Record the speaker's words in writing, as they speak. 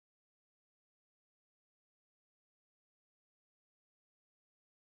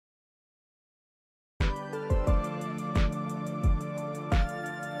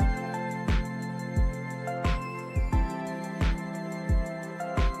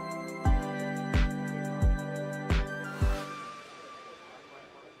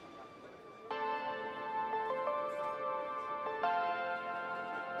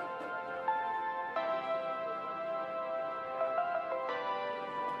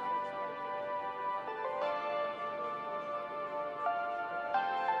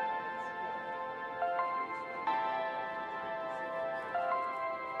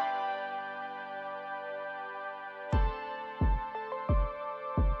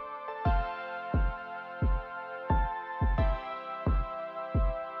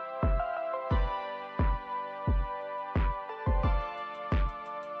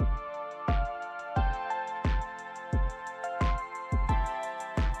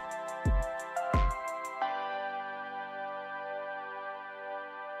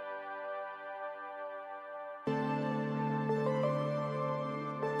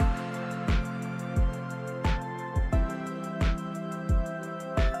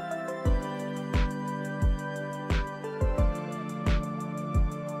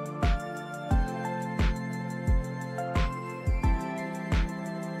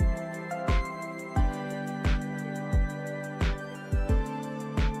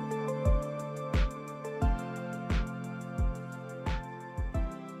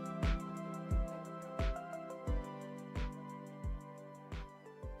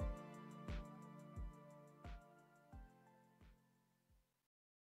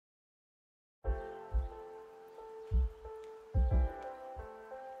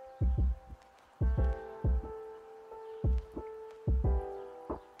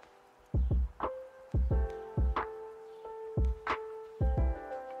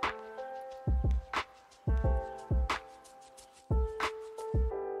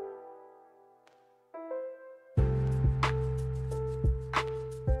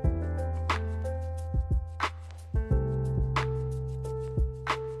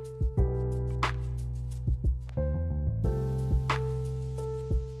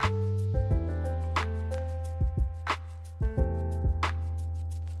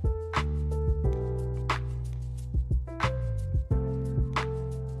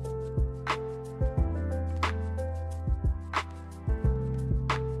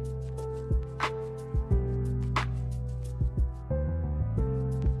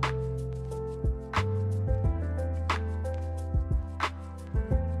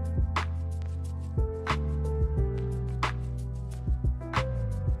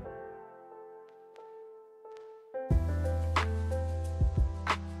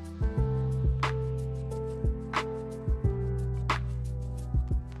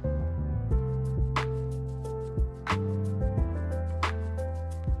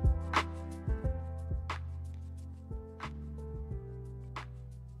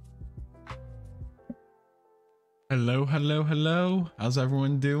Hello, hello, hello. How's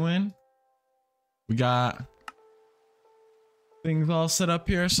everyone doing? We got things all set up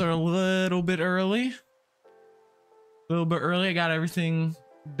here, so a little bit early. I got everything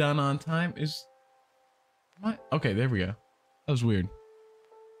done on time. Is what? Okay, there we go. That was weird.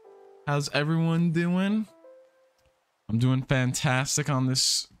 How's everyone doing? I'm doing fantastic on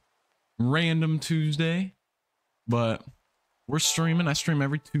this random Tuesday, but we're streaming. I stream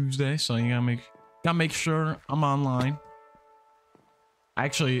every Tuesday, so you gotta make sure I'm online. I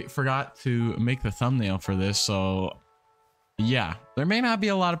actually forgot to make the thumbnail for this, so yeah, there may not be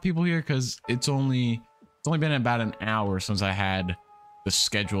a lot of people here because it's only been about an hour since I had the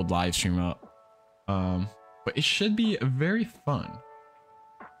scheduled live stream up. But it should be very fun.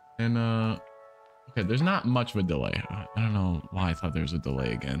 And okay, there's not much of a delay. I don't know why I thought there was a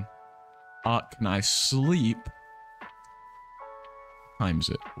delay again. Can I sleep? What time is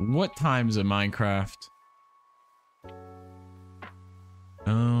it? What time is it, Minecraft? Oh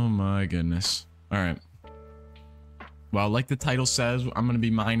my goodness. All right. Well, like the title says, I'm gonna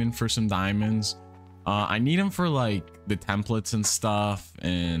be mining for some diamonds. I need them for like the templates and stuff,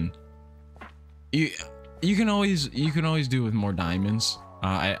 and you can always do with more diamonds.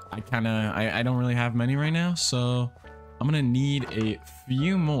 I don't really have many right now, so I'm gonna need a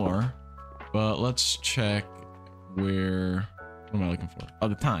few more. But let's check where. What am I looking for? Oh,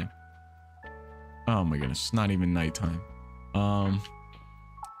 the time. Oh my goodness, it's not even nighttime.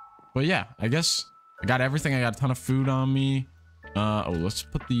 But yeah, I guess I got everything. I got a ton of food on me. Oh, let's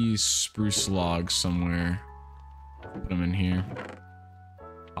put these spruce logs somewhere. Put them in here.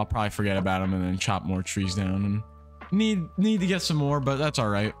 I'll probably forget about them and then chop more trees down, and need to get some more, but that's all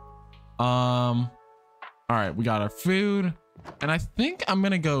right. All right, we got our food, and I think I'm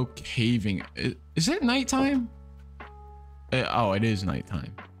gonna go caving. Is it nighttime? Oh, it is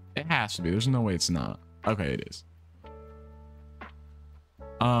nighttime. It has to be. There's no way it's not. Okay, it is.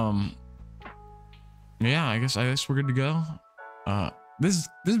 Yeah, I guess we're good to go. This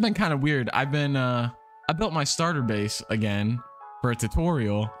has been kind of weird. I built my starter base again for a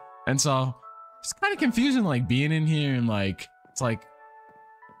tutorial, and so it's kind of confusing, like being in here and like it's like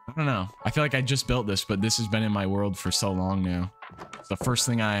I don't know. I feel like I just built this, but this has been in my world for so long now. It's the first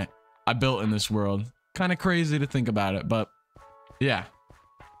thing I built in this world. Kind of crazy to think about it, but yeah.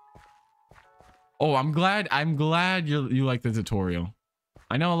 Oh, I'm glad you like the tutorial.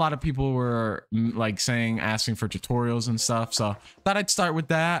 I know a lot of people were like asking for tutorials and stuff, so thought I'd start with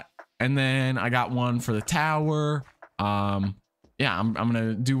that. And then I got one for the tower. Yeah, I'm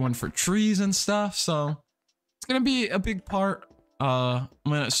gonna do one for trees and stuff, so it's gonna be a big part. I'm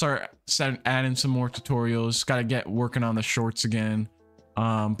gonna start adding some more tutorials. Gotta get working on the shorts again.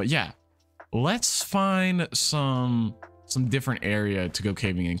 But yeah, let's find some different area to go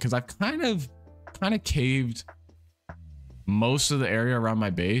caving in, because I've kind of caved most of the area around my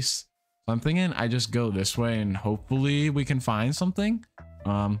base. So I'm thinking I just go this way and hopefully we can find something.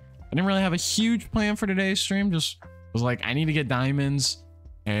 I didn't really have a huge plan for today's stream. Just was like, I need to get diamonds,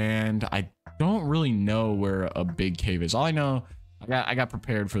 and I don't really know where a big cave is. All I know, I got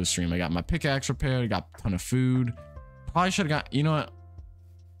prepared for the stream. I got my pickaxe prepared. I got a ton of food. Probably should have got, you know what?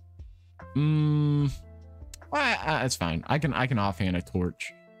 Well, it's fine. I can offhand a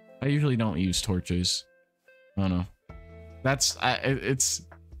torch. I usually don't use torches. I don't know. That's it's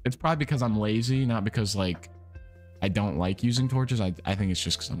probably because I'm lazy, not because like I don't like using torches. I think it's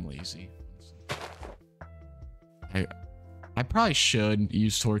just because I'm lazy. I probably should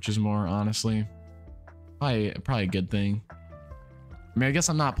use torches more, honestly. Probably a good thing. I mean, I guess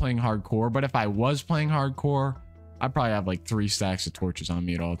I'm not playing hardcore, but if I was playing hardcore, I'd probably have like 3 stacks of torches on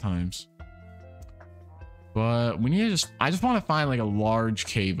me at all times. But we need to I just want to find like a large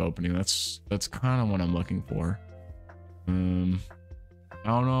cave opening. That's kind of what I'm looking for. I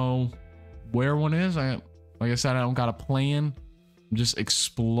don't know where one is. Like I said, I don't got a plan. I'm just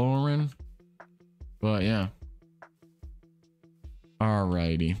exploring. But yeah.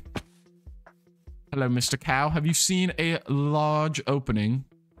 Alrighty. Hello, Mr. Cow. Have you seen a large opening?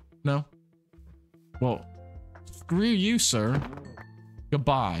 No? Well, screw you, sir.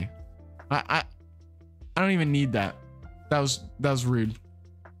 Goodbye. I don't even need that. That was rude.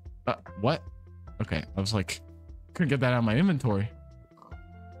 What? Okay, I was like, couldn't get that out of my inventory.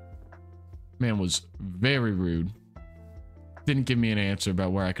 Man was very rude. Didn't give me an answer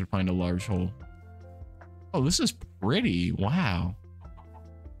about where I could find a large hole. Oh, this is pretty. Wow.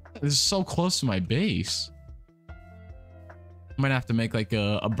 This is so close to my base. I might have to make like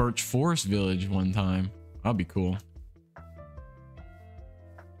a birch forest village one time. That'll be cool.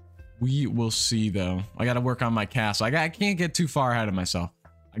 We will see though. I got to work on my castle. I can't get too far ahead of myself.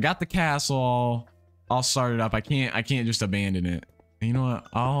 I got the castle I'll start it up. I can't just abandon it. You know what?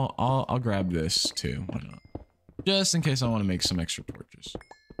 I'll grab this too. Why not? Just in case I want to make some extra torches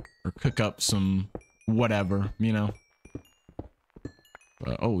or cook up some whatever, you know.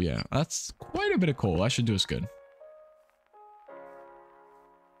 But, oh yeah, that's quite a bit of coal. That should do us good.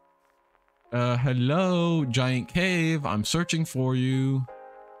 Hello, giant cave. I'm searching for you.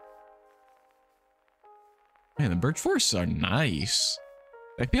 Man, the birch forests are nice.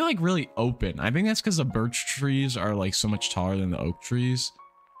 They feel like really open. I think that's because the birch trees are like so much taller than the oak trees.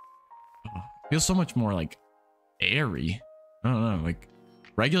 Oh, feels so much more like airy. I don't know, like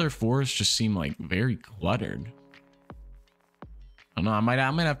regular forests just seem like very cluttered. I don't know, I might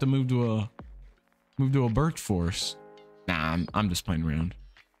have to move to a birch forest. Nah, I'm just playing around.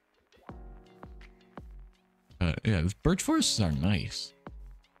 Yeah, the birch forests are nice.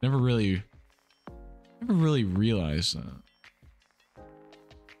 Never really realized that.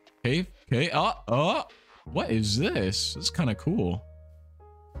 Cave? Okay. Oh, what is this? This is kind of cool.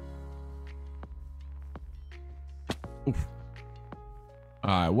 Oof. All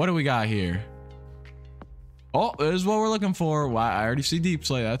right, what do we got here? Oh, this is what we're looking for. Wow, I already see deep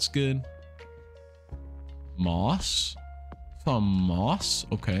slate. That's good. Moss? Some moss?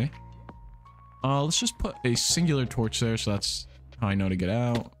 Okay. Let's just put a singular torch there, so that's how I know to get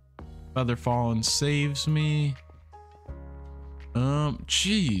out. Feather fallen saves me.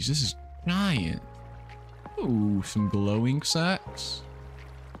 Jeez, this is giant. Ooh, some glowing sacks.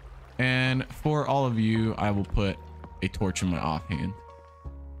 And for all of you, I will put a torch in my offhand.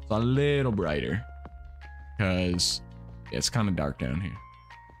 It's a little brighter because it's kind of dark down here.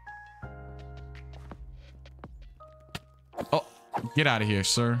 Oh, get out of here,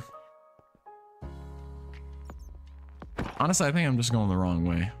 sir. Honestly, I think I'm just going the wrong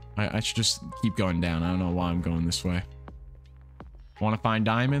way. I should just keep going down. I don't know why I'm going this way. Want to find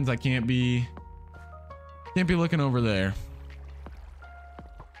diamonds? I can't be looking over there.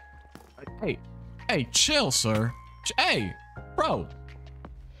 Hey, chill, sir. Hey, bro.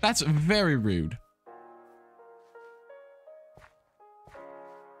 That's very rude.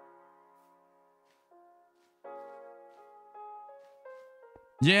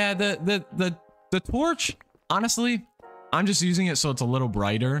 Yeah, the torch, honestly, I'm just using it so it's a little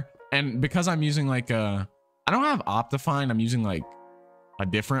brighter. And because I'm using like I don't have Optifine, I'm using like a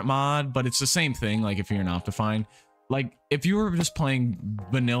different mod, but it's the same thing. Like if you're an Optifine, like if you were just playing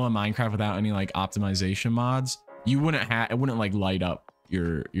vanilla Minecraft without any like optimization mods, you wouldn't it wouldn't like light up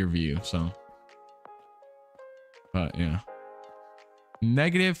your view. So, but yeah,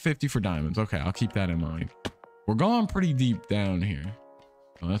 -50 for diamonds. Okay, I'll keep that in mind. We're going pretty deep down here.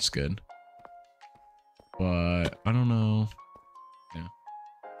 Oh, that's good. But I don't know. Yeah.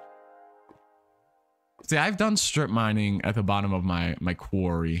 See, I've done strip mining at the bottom of my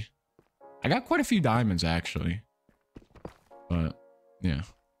quarry. I got quite a few diamonds actually. But yeah.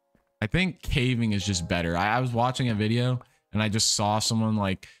 I think caving is just better. I was watching a video and I just saw someone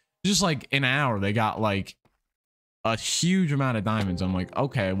like just like an hour they got like a huge amount of diamonds. I'm like,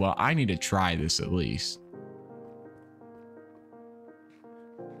 okay, well, I need to try this at least.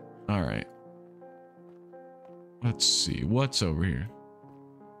 All right. Let's see what's over here.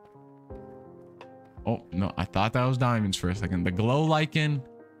 Oh no, I thought that was diamonds for a second. The glow lichen.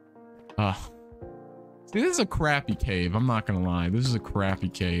 See, this is a crappy cave. I'm not gonna lie. This is a crappy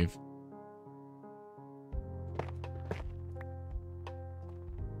cave.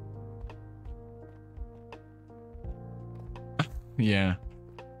 Yeah.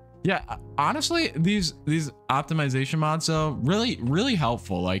 Honestly, these optimization mods though really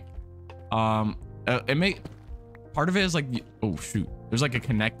helpful. Like, it make part of it is like oh shoot, there's like a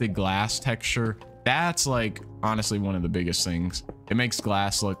connected glass texture. That's like honestly one of the biggest things. It makes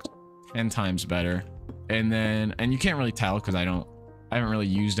glass look 10 times better. And you can't really tell because I haven't really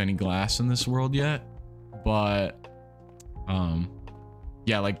used any glass in this world yet. But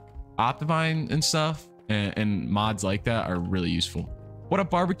yeah, like Optifine and stuff and mods like that are really useful. What up,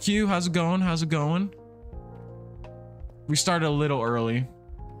 barbecue? How's it going? How's it going? We started a little early.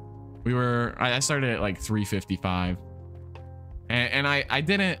 I started at like 3:55. And I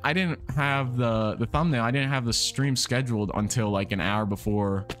didn't have the thumbnail. I didn't have the stream scheduled until like an hour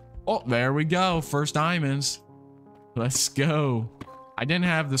before. Oh, there we go. First diamonds. Let's go. I didn't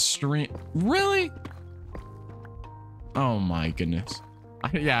have the stream. Really? Oh my goodness.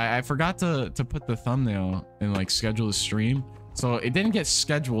 I forgot to put the thumbnail and like schedule the stream. So it didn't get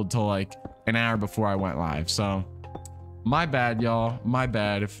scheduled till like an hour before I went live. So my bad, y'all. My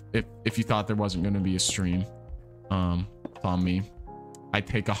bad if you thought there wasn't going to be a stream. It's on me. I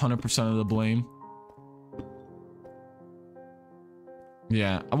take 100% of the blame.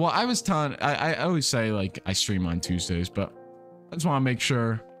 Yeah, well, I was telling, I always say like I stream on Tuesdays, but I just want to make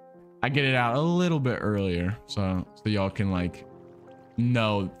sure I get it out a little bit earlier, so y'all can like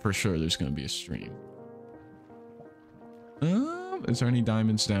know for sure there's gonna be a stream. Is there any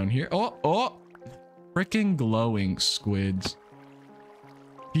diamonds down here? Oh, freaking glowing squids.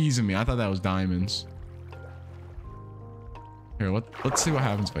 Teasing me. I thought that was diamonds. Here, let's see what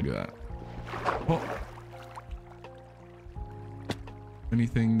happens if I do that. Oh.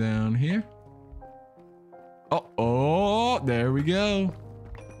 Anything down here? Oh, there we go.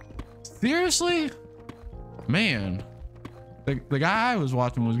 Seriously? Man, the guy I was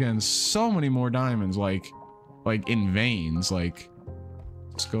watching was getting so many more diamonds, like in veins. Like,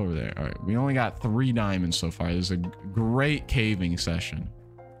 let's go over there. All right, we only got 3 diamonds so far. This is a great caving session.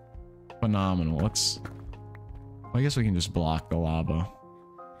 Phenomenal. I guess we can just block the lava.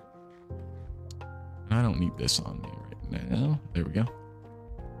 I don't need this on me right now. There we go.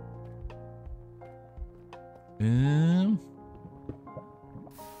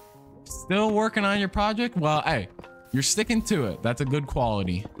 Still working on your project? Well, hey, you're sticking to it. That's a good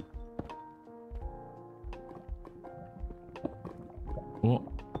quality.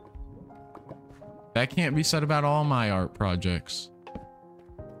 Well, that can't be said about all my art projects.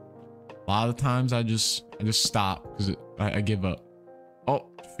 A lot of the times I just stop because I give up. Oh,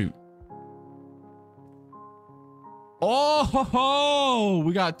 shoot. Oh, ho, ho,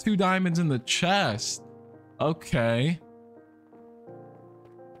 we got 2 diamonds in the chest. Okay.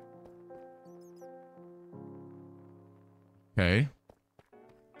 Okay.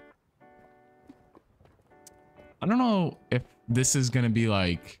 I don't know if this is going to be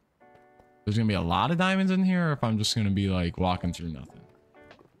like, there's going to be a lot of diamonds in here, or if I'm just going to be like walking through nothing.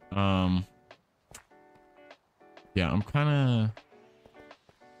 Yeah, I'm kind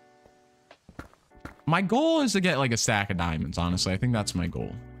of, my goal is to get like a stack of diamonds. Honestly, I think that's my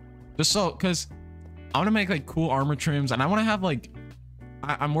goal. Just so, because I want to make like cool armor trims, and I want to have like,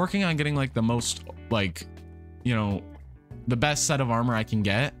 I'm working on getting like the most, like, you know, the best set of armor I can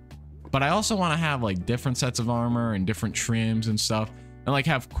get. But I also want to have like different sets of armor and different trims and stuff, and like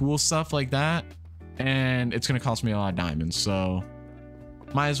have cool stuff like that. And it's going to cost me a lot of diamonds. So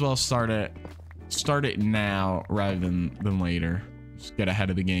might as well start it now rather than later. Just get ahead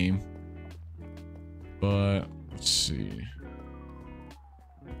of the game. But let's see.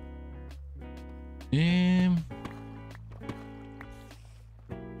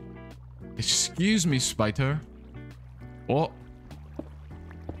 Excuse me, Spider. Oh.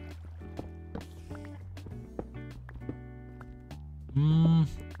 I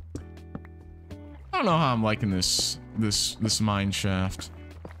don't know how I'm liking this mine shaft.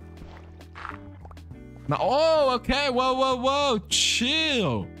 Now, oh, okay. Whoa.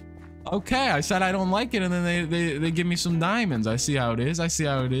 Chill. Okay, I said I don't like it, and then they give me some diamonds. I see how it is.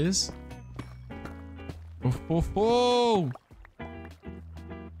 Oh.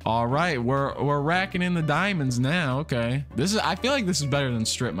 All right, we're racking in the diamonds now. Okay, I feel like this is better than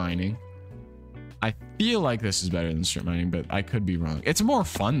strip mining. I feel like this is better than strip mining, but I could be wrong. It's more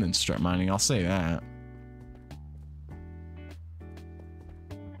fun than strip mining, I'll say that.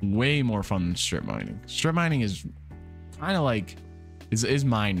 Way more fun than strip mining. Strip mining is kind of like is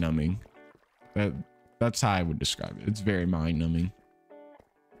mind numbing. That's how I would describe it. It's very mind numbing.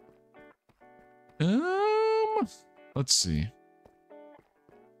 Let's see.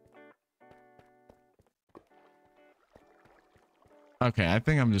 Okay, I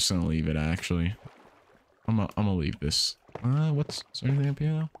think I'm just gonna leave it actually. I'm gonna leave this. Is there anything up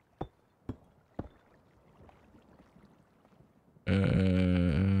here now?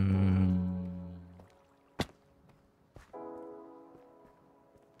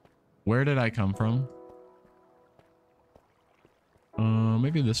 Where did I come from?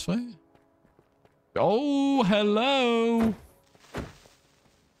 Maybe this way? Oh, hello.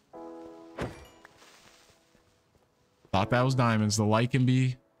 Thought that was diamonds. The light can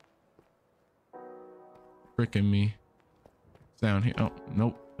be freaking me. It's down here. Oh,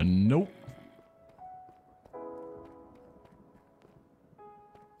 nope. Nope.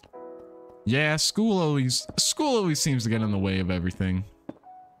 Yeah, school always seems to get in the way of everything.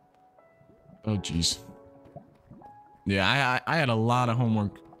 Oh, jeez. Yeah, I had a lot of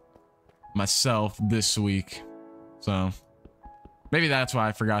homework myself this week, so maybe that's why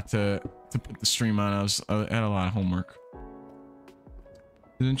I forgot to put the stream on. I had a lot of homework.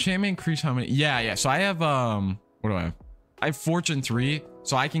 Does enchantment increase how many? Yeah. So I have what do I have? I have fortune 3,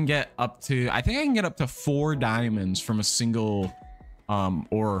 so I can get up to, I think I can get up to 4 diamonds from a single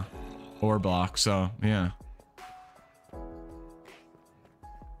ore block. So yeah.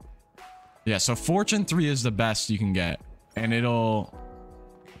 Yeah, so fortune 3 is the best you can get, and it'll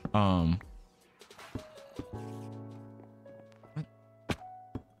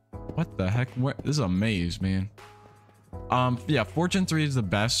What the heck? This is a maze, man. Yeah, Fortune 3 is the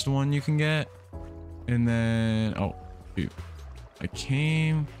best one you can get. And then, oh, shoot. I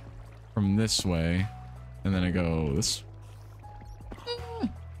came from this way, and then I go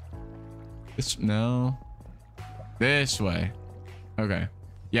no. This way. Okay.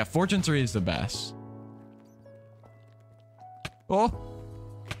 Yeah, Fortune 3 is the best. Oh,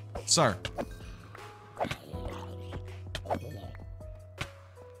 sir.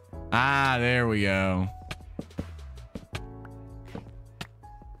 Ah, there we go.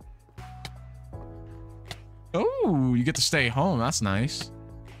 Oh, you get to stay home. That's nice.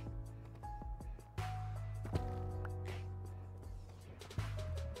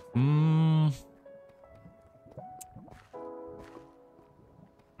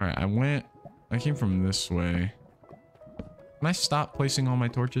 All right, I came from this way. Can I stop placing all my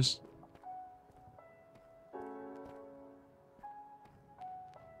torches?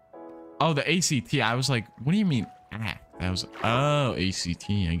 Oh, the ACT. I was like, what do you mean? That was, oh, ACT.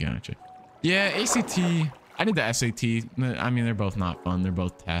 I gotcha. Yeah, ACT. I did the SAT. I mean, they're both not fun. They're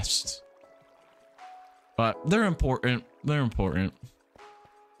both tests. But they're important. They're important.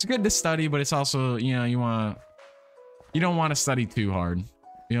 It's good to study, but it's also, you know, you don't want to study too hard.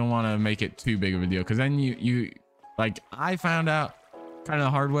 You don't want to make it too big of a deal, because then you like, I found out kind of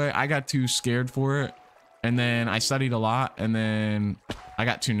the hard way. I got too scared for it, and then I studied a lot, and then I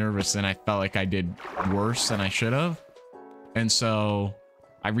got too nervous, and I felt like I did worse than I should have, and so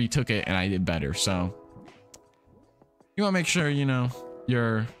I retook it and I did better. So you want to make sure, you know,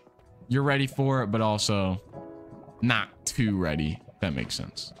 you're ready for it, but also not too ready, if that makes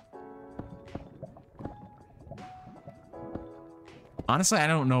sense. Honestly, I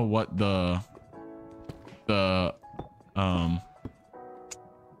don't know what the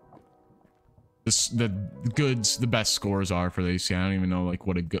best scores are for the AC. I don't even know like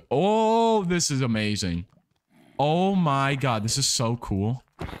what a good. Oh, this is amazing. Oh my god, this is so cool.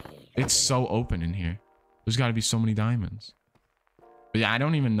 It's so open in here. There's got to be so many diamonds. But yeah, I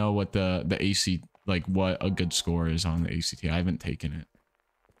don't even know what the AC, like what a good score is on the ACT. I haven't taken it.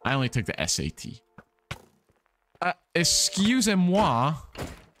 I only took the SAT. Excusez-moi.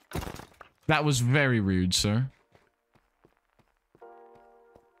 That was very rude, sir.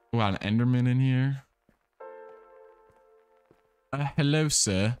 Got an Enderman in here. Hello,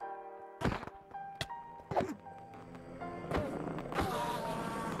 sir.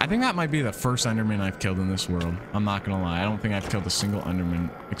 I think that might be the first Enderman I've killed in this world. I'm not gonna lie. I don't think I've killed a single Enderman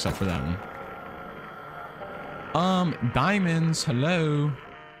except for that one. Diamonds. Hello.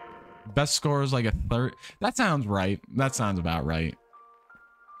 Best score is like a third. That sounds right. That sounds about right.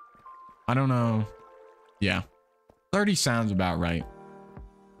 I don't know. Yeah. 30 sounds about right.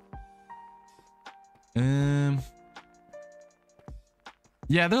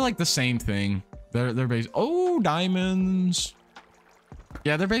 Yeah, they're like the same thing. They're basically, oh, diamonds.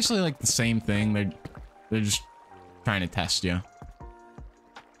 Yeah, they're basically like the same thing. They're just trying to test you.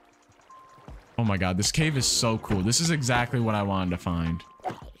 Oh my god, this cave is so cool. This is exactly what I wanted to find.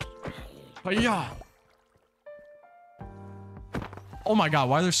 Yeah. Oh my god,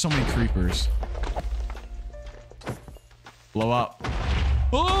 why are there so many creepers? Blow up.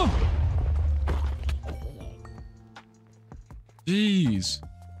 Oh! Jeez.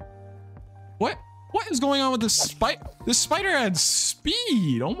 What is going on with this spider? This spider had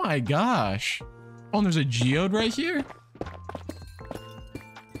speed. Oh my gosh. Oh, and there's a geode right here.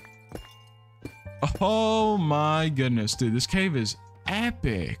 Oh my goodness, dude. This cave is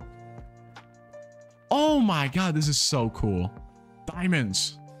epic. Oh my god, this is so cool.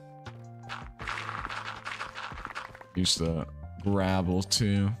 Diamonds. Use the gravel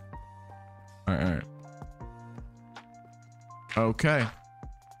too. All right. Okay.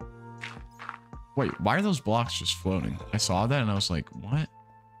 Wait, why are those blocks just floating? I saw that and I was like, what?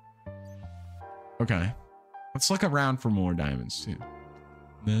 Okay. Let's look around for more diamonds too.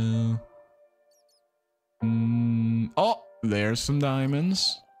 No. Oh, there's some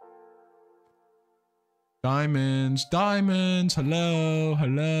diamonds. Diamonds, diamonds. Hello,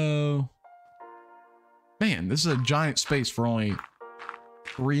 hello. Man, this is a giant space for only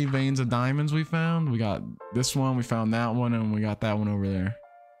 3 veins of diamonds we found. We got this one, we found that one, and we got that one over there.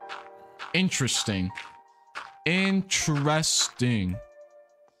 Interesting. Interesting.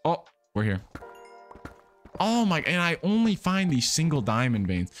 Oh, we're here. Oh my, and I only find these single diamond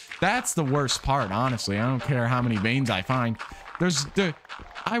veins. That's the worst part, honestly. I don't care how many veins I find.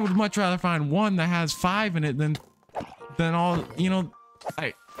 I would much rather find one that has 5 in it than all, you know.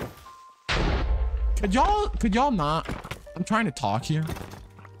 Could y'all not? I'm trying to talk here.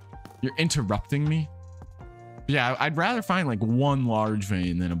 You're interrupting me? Yeah, I'd rather find like one large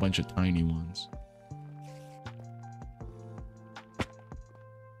vein than a bunch of tiny ones.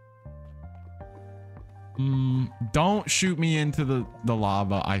 Don't shoot me into the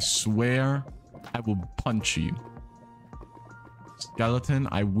lava. I swear I will punch you. Skeleton,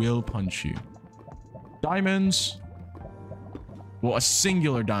 I will punch you. Diamonds. Well, a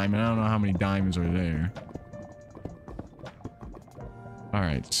singular diamond. I don't know how many diamonds are there. All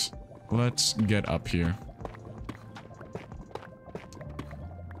right, let's get up here.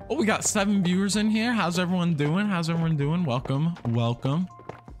 Oh, we got 7 viewers in here. How's everyone doing? How's everyone doing? Welcome, welcome.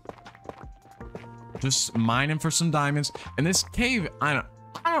 Just mining for some diamonds. And this cave, I don't,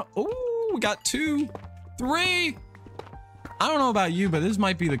 oh, we got 2, 3. I don't know about you, but this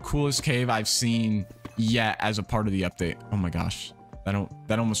might be the coolest cave I've seen yet as a part of the update. Oh my gosh,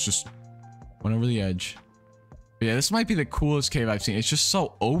 that almost just went over the edge. But yeah, this might be the coolest cave I've seen. It's just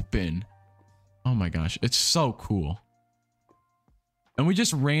so open. Oh my gosh, it's so cool. And we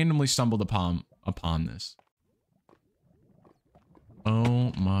just randomly stumbled upon this.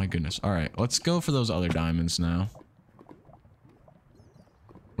 Oh my goodness. All right, let's go for those other diamonds now.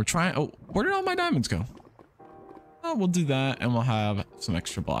 We're trying. Oh, where did all my diamonds go? Oh, we'll do that, and we'll have some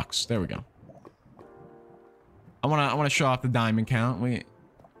extra blocks. There we go. I wanna show off the diamond count.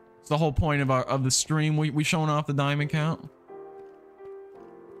 It's the whole point of the stream. We showing off the diamond count.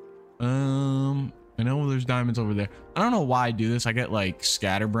 I know there's diamonds over there. I don't know why I do this. I get like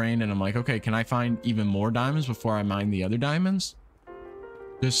scatterbrained, and I'm like, okay, can I find even more diamonds before I mine the other diamonds?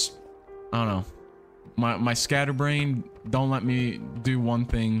 Just, I don't know. My scatterbrain don't let me do one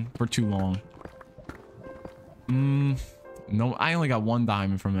thing for too long. No, I only got 1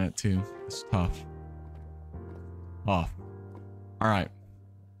 diamond from that too. It's tough. Oh. All right.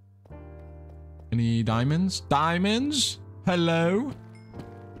 Any diamonds? Diamonds? Hello?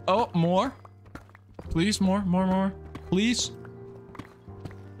 Oh, more. Please, more. Please.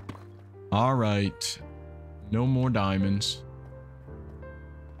 All right. No more diamonds.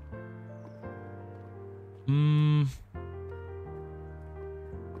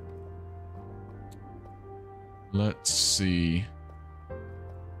 Let's see.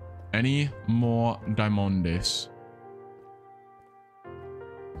 Any more diamondes?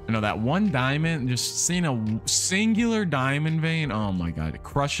 You know, that 1 diamond, just seeing a singular diamond vein, oh my god, it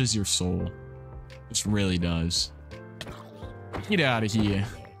crushes your soul. Just really does. Get out of here.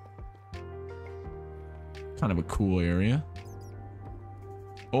 Kind of a cool area.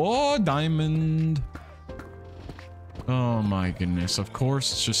 Oh, diamond. Oh my goodness, of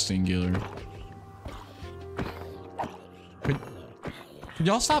course it's just singular. Could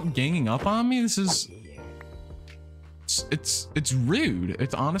y'all stop ganging up on me? This is... It's rude.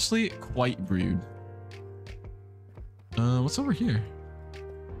 It's honestly quite rude. What's over here?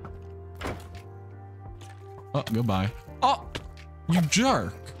 Oh, goodbye. Oh, you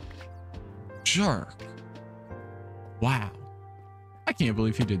jerk. Jerk. Wow. I can't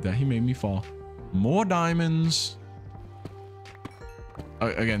believe he did that. He made me fall. More diamonds.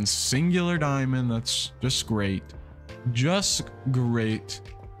 Again, singular diamond. That's just great. Just great.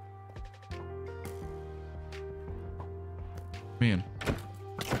 Man.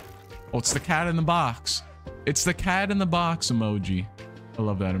 Oh, it's the cat in the box. It's the cat in the box emoji. I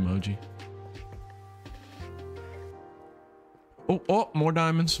love that emoji. Oh, more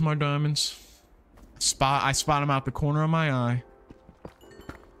diamonds, more diamonds. I spot them out the corner of my eye.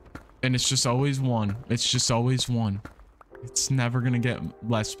 And it's just always 1. It's just always 1. It's never gonna get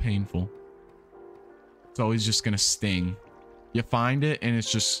less painful. It's always just gonna sting. You find it and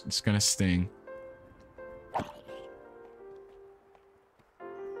it's gonna sting.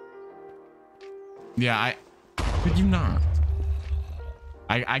 Yeah, could you not?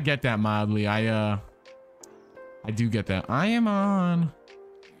 I get that mildly. I do get that. I am on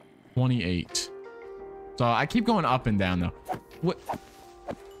 28. So I keep going up and down though. What?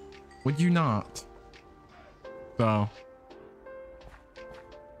 Would you not? So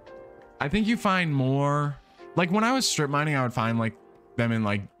I think you find more, like when I was strip mining, I would find like them in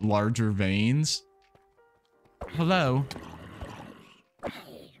like larger veins. Hello.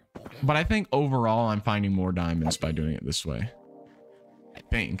 But I think overall I'm finding more diamonds by doing it this way. I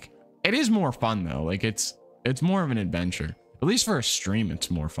think it is more fun though. Like it's more of an adventure. At least for a stream, it's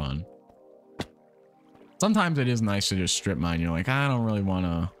more fun. Sometimes it is nice to just strip mine. You're like, I don't really want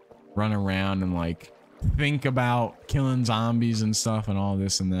to run around and like think about killing zombies and stuff and all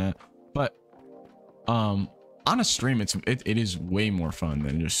this and that. But on a stream, it is way more fun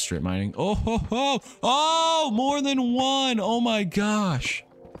than just strip mining. Oh, more than 1. Oh my gosh.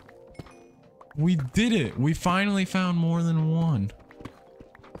 We did it. We finally found more than 1.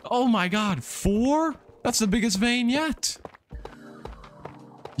 Oh my God, 4? That's the biggest vein yet.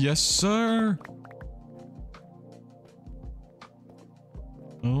 Yes, sir.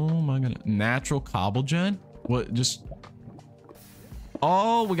 Oh my God. Natural cobble gen? What, just...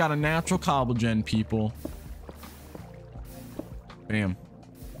 Oh, we got a natural cobble gen, people. Bam.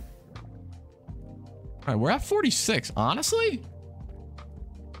 All right, we're at 46. Honestly,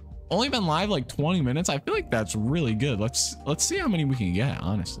 only been live like 20 minutes. I feel like that's really good. Let's see how many we can get.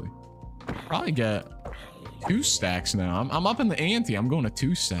 Honestly, probably get 2 stacks now. I'm up in the ante. I'm going to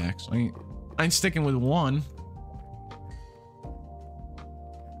 2 stacks. I ain't sticking with 1.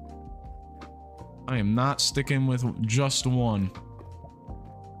 I am not sticking with just 1.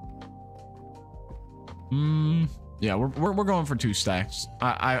 Yeah, we're going for 2 stacks.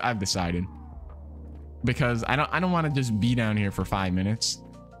 I've decided, because I don't want to just be down here for 5 minutes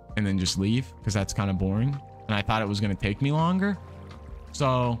and then just leave, because that's kind of boring. And I thought it was going to take me longer.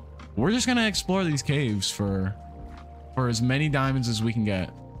 So we're just going to explore these caves for as many diamonds as we can get.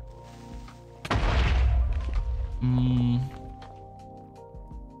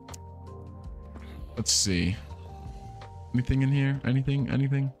 Let's see. Anything in here?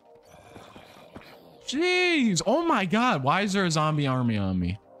 Anything? Jeez. Oh my God. Why is there a zombie army on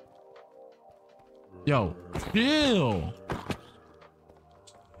me? Yo, chill.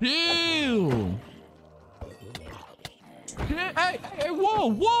 Chill. Hey,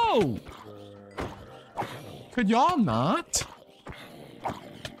 whoa. Could y'all not?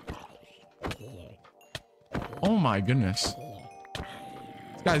 Oh my goodness.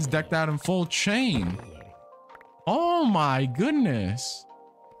 This guy's decked out in full chain. Oh my goodness.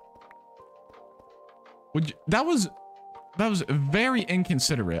 That was very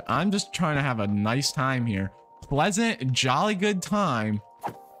inconsiderate. I'm just trying to have a nice time here. Pleasant, jolly good time.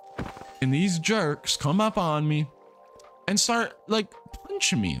 And these jerks come up on me and start like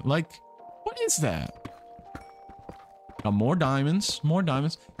punching me. Like, what is that? Got more diamonds.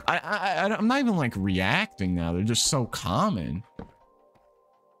 I'm not even like reacting now. They're just so common.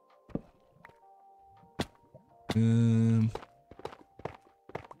 Anything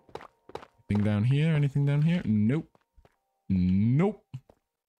down here? Anything down here? Nope.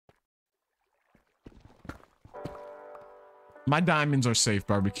 My diamonds are safe,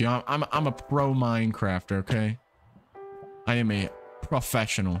 barbecue. I'm a pro Minecrafter, okay? I am a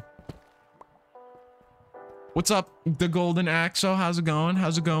professional. What's up, the golden axo? How's it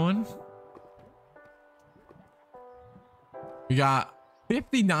going? We got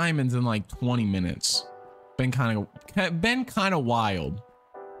 50 diamonds in like 20 minutes. Been kind of wild.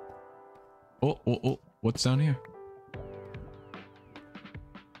 Oh, what's down here?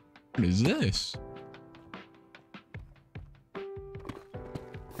 What is this?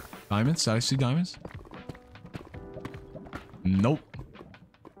 Diamonds? Did I see diamonds? Nope.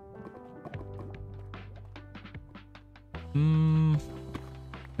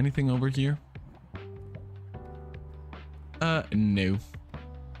 Anything over here? No.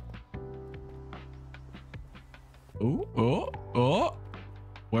 Oh.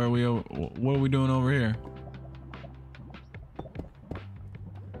 What are we doing over here?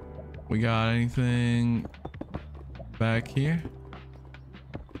 We got anything back here?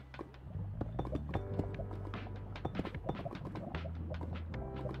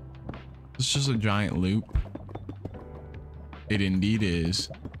 It's just a giant loop. It indeed is.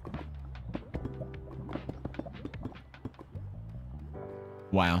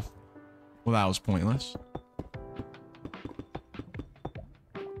 Wow. Well, that was pointless.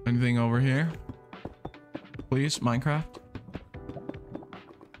 Anything over here? Please, Minecraft?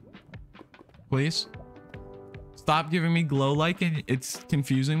 Please? Stop giving me glow like. It's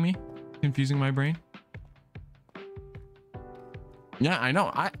confusing me. Confusing my brain. Yeah, I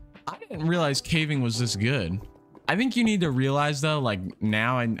know. I didn't realize caving was this good. I think you need to realize though, like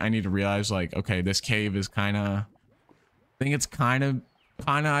now I need to realize like, okay, this cave is kind of, I think it's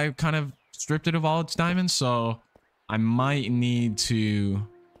I kind of stripped it of all its diamonds. So I might need to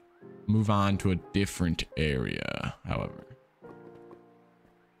move on to a different area. However,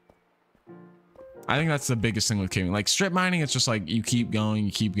 I think that's the biggest thing with caving. Like strip mining, it's just like you keep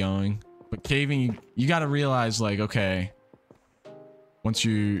going, but caving, you got to realize like, okay, once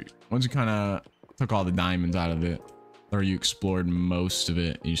you kind of took all the diamonds out of it, or you explored most of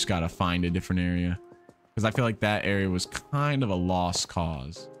it, you just got to find a different area, because I feel like that area was kind of a lost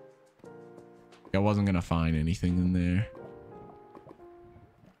cause. I wasn't gonna find anything in there.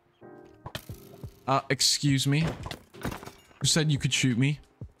 Excuse me, who said you could shoot me?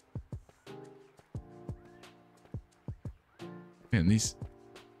 Man, these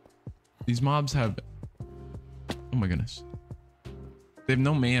mobs have, oh my goodness, They have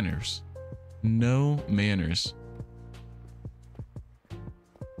no manners. No manners. And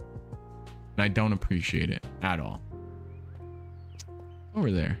I don't appreciate it at all.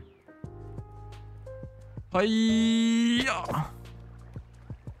 Over there. Hi-ya!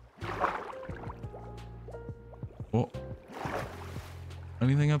 Oh.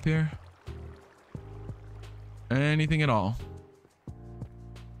 Anything up here? Anything at all?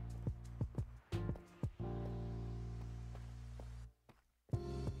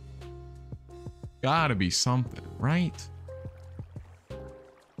 Gotta be something, right?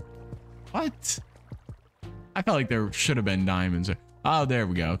 What? I felt like there should have been diamonds. Oh, there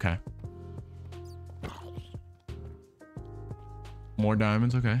we go. Okay. More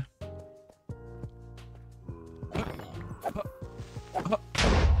diamonds. Okay.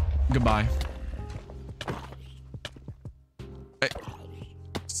 Goodbye. Hey,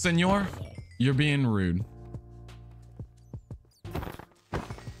 senor, you're being rude.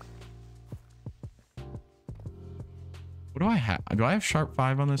 What do I have? Do I have sharp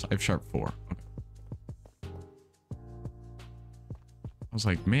 5 on this? I have sharp 4. Okay. I was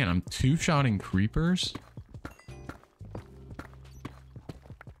like, man, I'm 2-shotting creepers.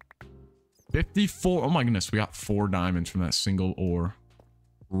 54. Oh my goodness, we got 4 diamonds from that single ore.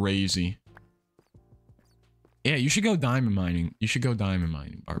 Crazy. Yeah, you should go diamond mining. You should go diamond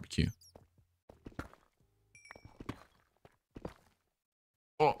mining, barbecue.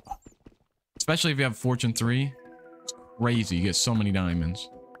 Oh. Especially if you have Fortune 3. It's crazy. You get so many diamonds.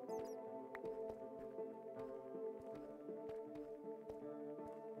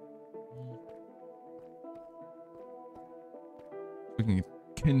 We can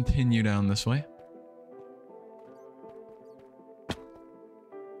continue down this way.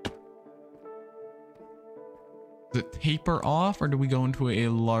 Does it taper off or do we go into a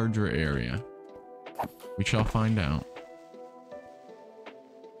larger area? We shall find out.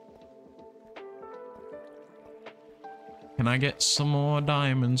 Can I get some more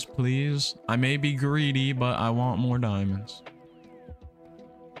diamonds, please? I may be greedy, but I want more diamonds.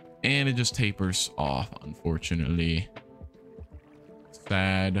 And it just tapers off, unfortunately.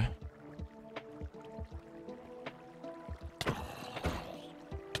 Sad.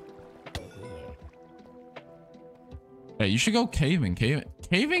 Hey, you should go caving.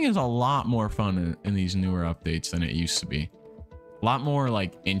 Caving is a lot more fun in these newer updates than it used to be. A lot more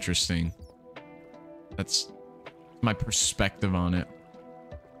like interesting. That's my perspective on it.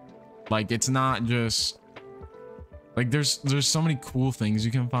 Like it's not just like there's so many cool things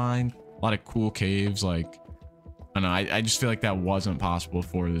you can find. A lot of cool caves. Like I don't know. I just feel like that wasn't possible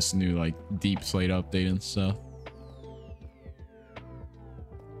for this new like deep slate update and stuff.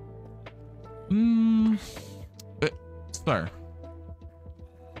 Sir,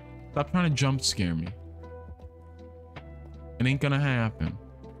 stop trying to jump scare me. It ain't gonna happen.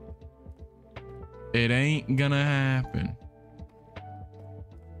 It ain't gonna happen.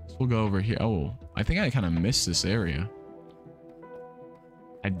 So we'll go over here. Oh, I think I kind of missed this area.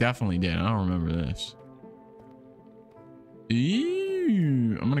 I definitely did. I don't remember this.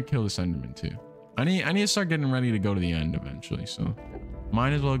 Ew, I'm gonna kill this Enderman too. I need to start getting ready to go to the end eventually. So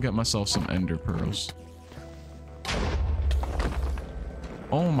might as well get myself some Ender pearls.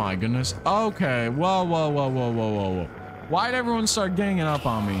 Oh my goodness. Okay. Whoa, whoa, whoa, whoa, whoa, whoa, whoa. Why'd everyone start ganging up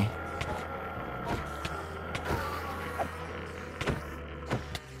on me?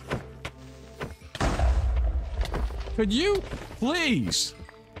 Could you please?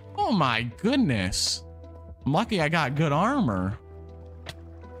 Oh my goodness. I'm lucky I got good armor.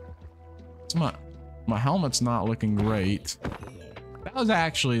 It's my helmet's not looking great. That was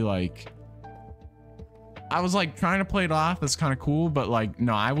actually like I was like trying to play it off. That's kind of cool, but like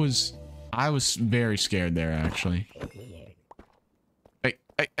no, I was very scared there actually. Hey.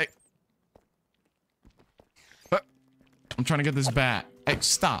 I'm trying to get this bat. Hey,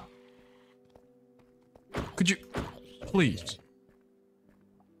 stop. Could you please?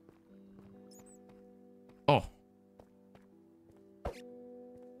 Oh.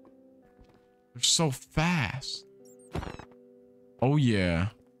 They're so fast. Oh yeah.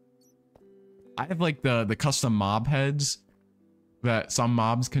 I have like the custom mob heads that some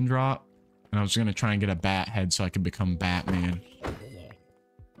mobs can drop. And I was gonna try and get a bat head so I could become Batman.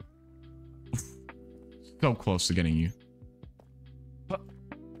 So close to getting you.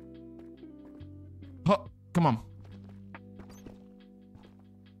 Come on.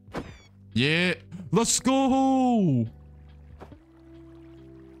 Yeah. Let's go.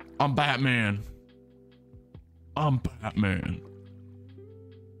 I'm Batman. I'm Batman.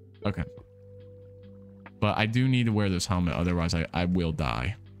 Okay. But I do need to wear this helmet. Otherwise, I will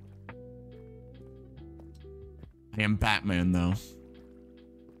die. I am Batman, though.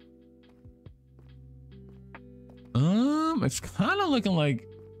 It's kind of looking like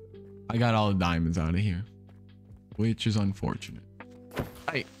I got all the diamonds out of here, which is unfortunate.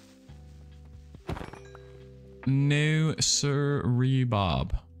 Hey. No, sirree,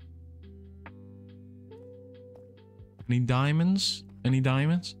 Bob. Any diamonds? Any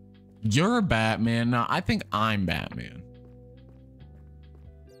diamonds? You're Batman. No, I think I'm Batman.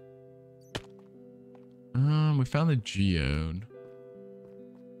 We found the geode.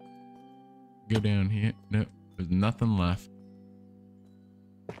 Go down here. Nope, there's nothing left.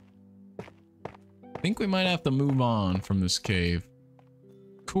 I think we might have to move on from this cave.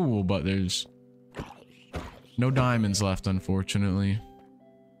 Cool, but there's no diamonds left, unfortunately.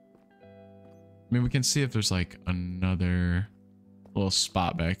 I mean, we can see if there's like another little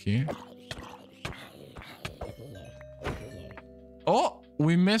spot back here. Oh,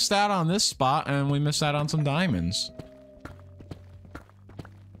 we missed out on this spot and we missed out on some diamonds.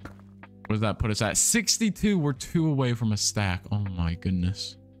 What does that put us at? 62. We're 2 away from a stack. Oh my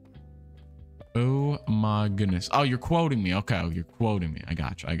goodness. Oh my goodness. Oh, you're quoting me. Okay, you're quoting me. I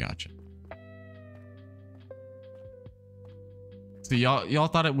got you. I got you. So y'all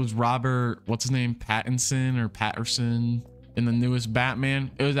thought it was Robert, what's his name? Pattinson or Patterson in the newest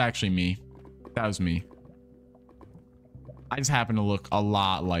Batman? It was actually me. That was me. I just happen to look a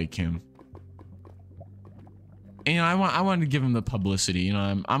lot like him. And, you know, I wanted to give him the publicity. You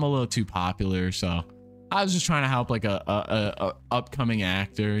know, I'm a little too popular, so I was just trying to help like a upcoming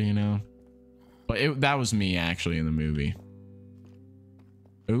actor, you know. But that was me actually in the movie.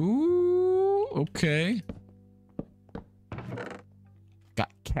 Ooh, okay.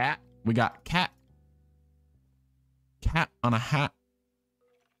 Got cat. We got cat. Cat on a hat.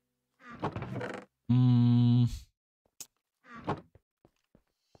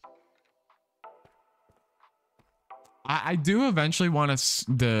 I do eventually want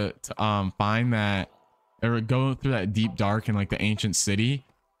to find that, or go through that deep dark in like the ancient city,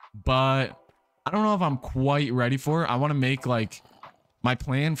 but I don't know if I'm quite ready for it. I want to make like, my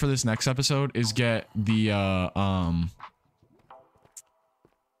plan for this next episode is get the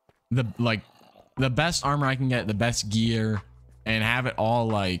best armor I can get, the best gear, and have it all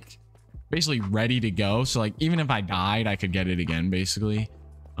like basically ready to go. So like even if I died, I could get it again basically.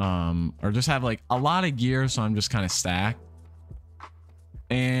 Or just have like a lot of gear so I'm just kind of stacked.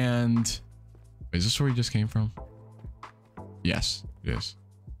 And is this where we just came from? Yes, it is.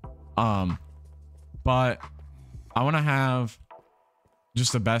 But I want to have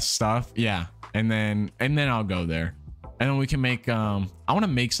just the best stuff. Yeah. And then I'll go there. And then we can make, I want to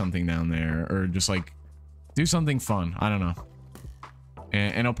make something down there, or just like do something fun. I don't know.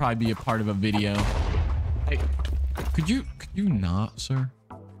 And it'll probably be a part of a video. Hey, could you not, sir?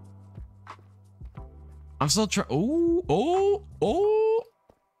 I'm still trying. Oh,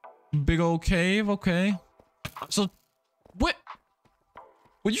 big old cave. Okay. I'm still, what?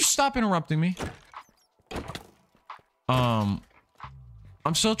 Would you stop interrupting me? I'm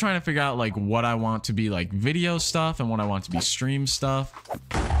still trying to figure out like what I want to be like video stuff and what I want to be stream stuff.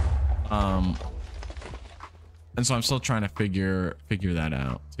 And so I'm still trying to figure that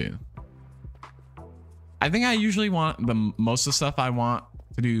out too. I think I usually want most of the stuff I want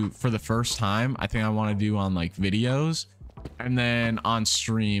to do for the first time. I think I want to do on like videos, and then on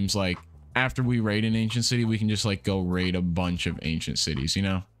streams, like after we raid an ancient city, we can just like go raid a bunch of ancient cities, you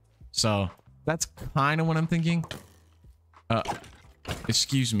know? So that's kind of what I'm thinking.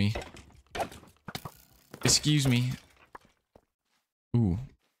 Excuse me. Excuse me. Ooh,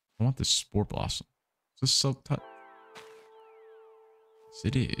 I want this spore blossom. Is this silk touch? Yes,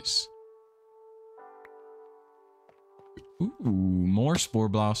 it is. Ooh, more spore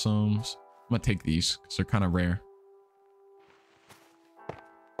blossoms. I'm gonna take these because they're kind of rare.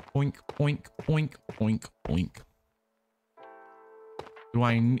 Oink, oink, oink, oink, oink. Do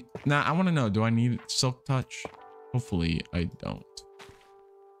I need... Nah, I want to know. Do I need silk touch? Hopefully I don't.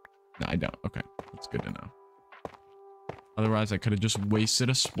 No, I don't. Okay, that's good to know. Otherwise, I could have just wasted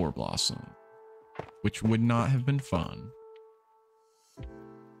a spore blossom, which would not have been fun.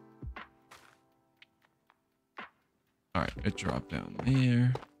 All right, it dropped down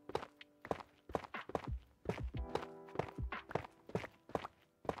there.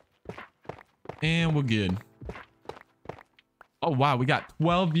 And we're good. Oh, wow, we got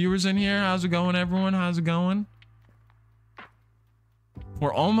 12 viewers in here. How's it going, everyone? How's it going?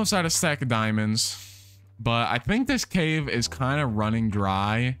 We're almost out of stack of diamonds, but I think this cave is kind of running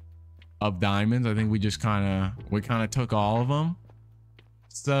dry of diamonds. I think we just kind of took all of them.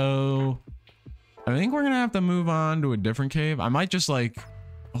 So I think we're gonna have to move on to a different cave. I might just like,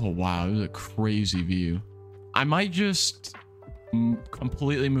 oh wow, this is a crazy view. I might just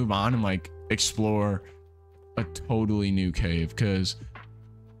completely move on and like explore a totally new cave because,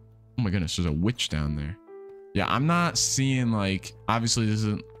 oh my goodness, there's a witch down there. Yeah, I'm not seeing like, obviously this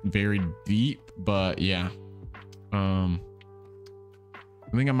isn't very deep, but yeah. I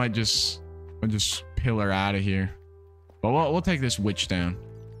think I might just pillar out of here. But we'll take this witch down.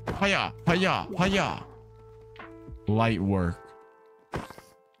 Hiya, hiya, hiya. Light work. All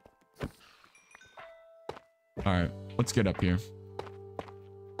right, let's get up here.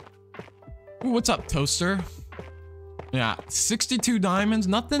 Ooh, what's up, Toaster? Yeah, 62 diamonds.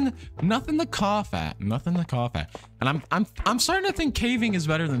 Nothing to cough at. Nothing to cough at. And I'm starting to think caving is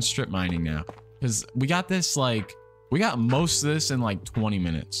better than strip mining now, because we got this like we got most of this in like 20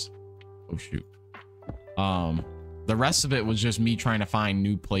 minutes. Oh shoot. The rest of it was just me trying to find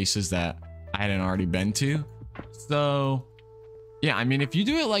new places that I hadn't already been to. So yeah, I mean, if you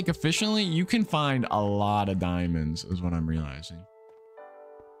do it like efficiently, you can find a lot of diamonds, is what I'm realizing.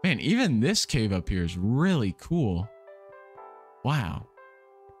 Man, even this cave up here is really cool. Wow.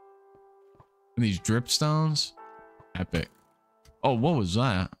 And these dripstones, epic. Oh, what was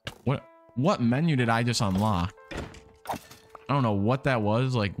that? What menu did I just unlock? I don't know what that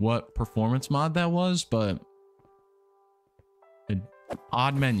was, like what performance mod that was, but an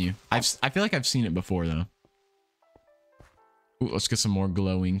odd menu. I feel like I've seen it before though. Ooh, let's get some more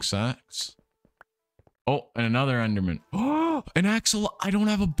glowing sacks. Oh, and another Enderman. Oh, an axle. I don't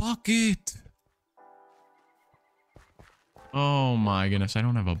have a bucket. Oh my goodness, I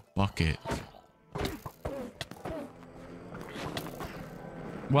don't have a bucket.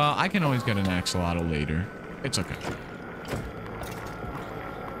 Well, I can always get an axolotl later. It's okay.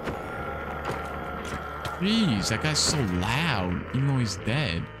 Jeez, that guy's so loud, even though he's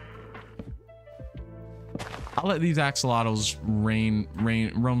dead. I'll let these axolotls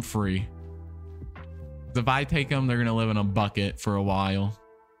roam free. If I take them, they're gonna live in a bucket for a while.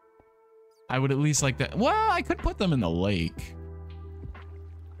 I would at least like that. Well, I could put them in the lake.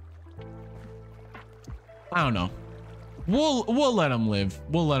 I don't know. We'll let them live.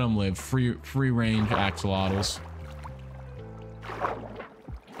 We'll let them live. Free range axolotls. All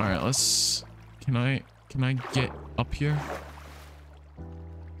right, let's. Can I get up here?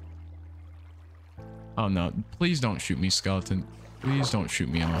 Oh no! Please don't shoot me, skeleton. Please don't shoot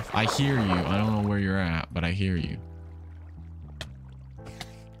me off. I hear you. I don't know where you're at, but I hear you.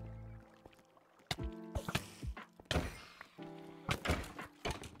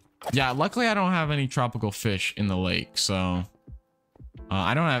 Yeah, luckily I don't have any tropical fish in the lake, so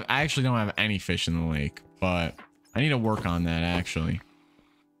I actually don't have any fish in the lake, but I need to work on that actually.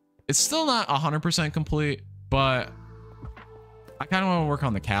 It's still not 100% complete, but I kind of want to work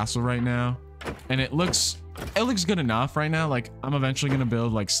on the castle right now, and it looks good enough right now. Like I'm eventually gonna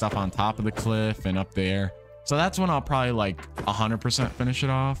build like stuff on top of the cliff and up there, so that's when I'll probably like 100% finish it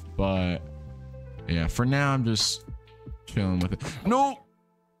off. But yeah, for now I'm just chilling with it. No.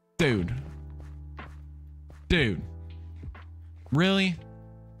 Dude, really?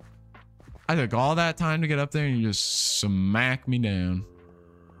 I took all that time to get up there and you just smack me down.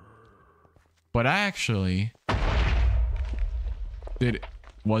 But actually,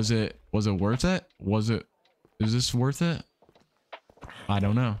 was it worth it? Is this worth it? I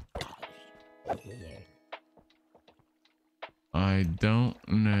don't know. I don't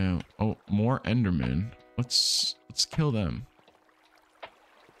know. Oh, more Endermen. Let's kill them.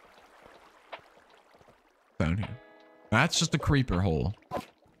 Down here. That's just a creeper hole.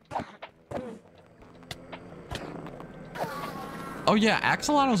 Oh yeah,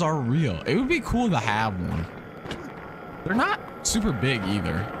 axolotls are real. It would be cool to have one. They're not super big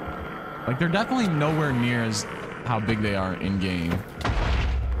either. Like they're definitely nowhere near as how big they are in game.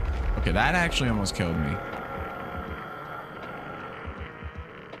 Okay, that actually almost killed me.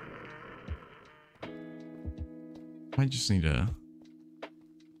 I just need to.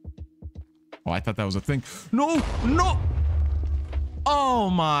 Oh, I thought that was a thing. No. Oh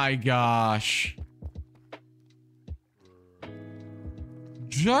my gosh.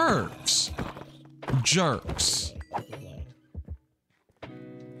 Jerks.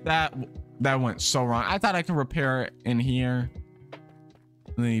 That went so wrong. I thought I could repair it in here.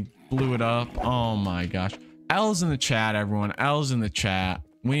 And they blew it up. Oh my gosh. L's in the chat, everyone. L's in the chat.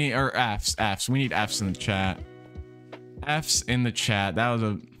 We need, or F's. We need F's in the chat. F's in the chat. That was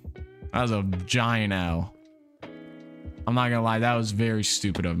a giant L. I'm not gonna lie, that was very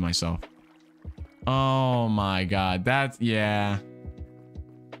stupid of myself. Oh my god, yeah,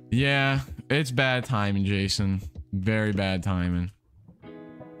 it's bad timing, Jason. Very bad timing.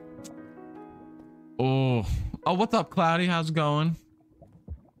 Oh, what's up, Cloudy? How's it going?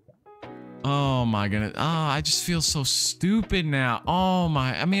 Oh my goodness. Oh, I just feel so stupid now. Oh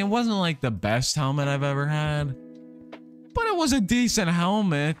my, I mean, it wasn't like the best helmet I've ever had, but it was a decent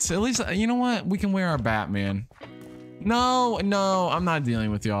helmet. At least, you know what? We can wear our Batman. No, I'm not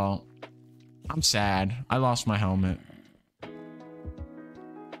dealing with y'all. I'm sad. I lost my helmet.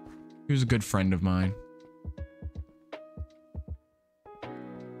 He was a good friend of mine.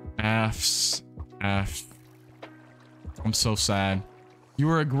 F's. I'm so sad. You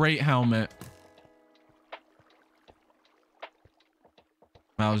were a great helmet.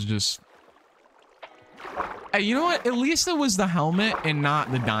 I was just... Hey, you know what? At least it was the helmet and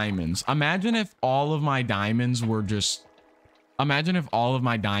not the diamonds. Imagine if all of my diamonds were just... Imagine if all of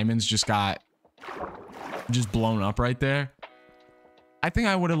my diamonds just got... just blown up right there. I think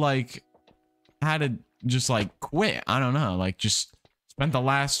I would have, like... had to just, like, quit. I don't know. Like, just spent the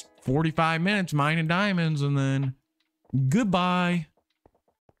last 45 minutes mining diamonds and then... Goodbye.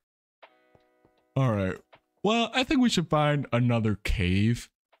 All right. Well, I think we should find another cave.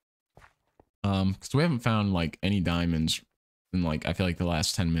 Because we haven't found like any diamonds in like, I feel like the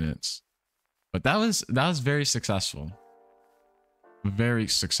last 10 minutes. But that was very successful. Very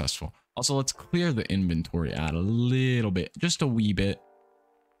successful. Also, let's clear the inventory out a little bit. Just a wee bit.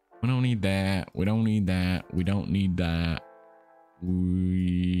 We don't need that. We don't need that. We don't need that.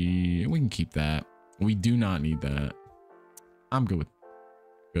 We can keep that. We do not need that. I'm good with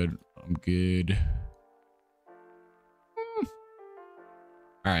good. I'm good.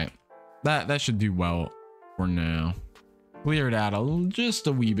 All right. That should do well for now. Clear it out just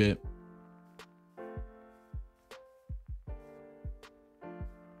a wee bit.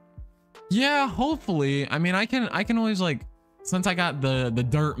 Yeah, hopefully. I mean, I can always like, since I got the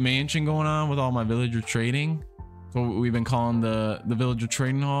dirt mansion going on with all my villager trading, so we've been calling the villager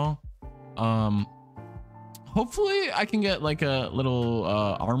trading hall. Hopefully I can get like a little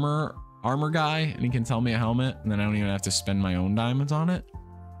armor guy and he can sell me a helmet and then I don't even have to spend my own diamonds on it.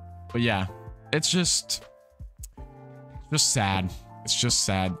 But yeah, it's just sad. It's just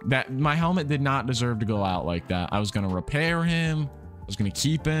sad that my helmet did not deserve to go out like that. I was going to repair him. I was going to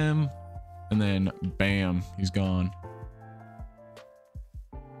keep him and then bam, he's gone.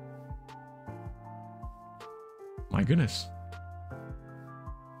 My goodness.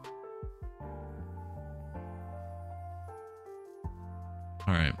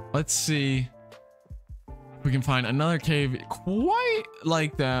 All right, let's see if we can find another cave quite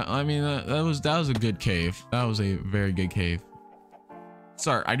like that. I mean, that was a good cave. That was a very good cave.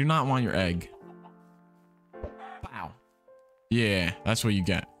 Sir, I do not want your egg. Wow. Yeah, that's what you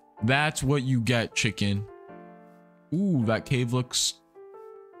get. That's what you get, chicken. Ooh, that cave looks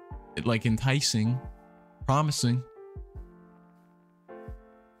like enticing, promising.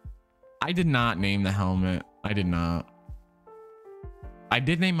 I did not name the helmet. I did not. I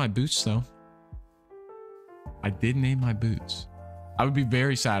did name my boots though. I did name my boots. I would be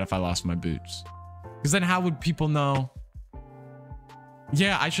very sad if I lost my boots. Because then how would people know?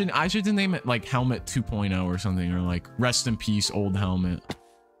 Yeah, I should name it like Helmet 2.0 or something, or like Rest in Peace Old Helmet.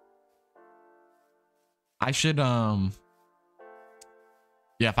 I should yeah,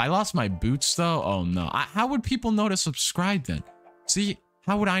 if I lost my boots though, oh no. How would people know to subscribe then? See,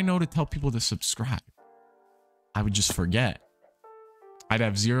 how would I know to tell people to subscribe? I would just forget. I'd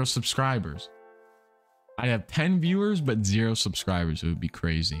have 0 subscribers. I'd have 10 viewers, but 0 subscribers. It would be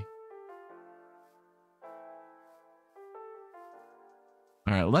crazy.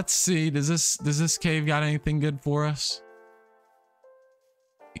 All right, let's see. Does this cave got anything good for us?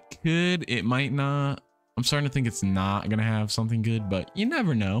 It could, it might not. I'm starting to think it's not gonna have something good, but you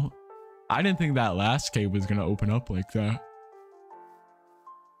never know. I didn't think that last cave was gonna open up like that.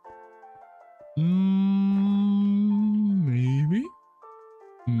 Maybe.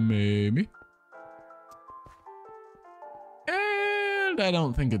 Maybe. And I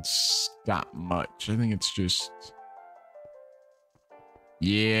don't think it's got much. I think it's just...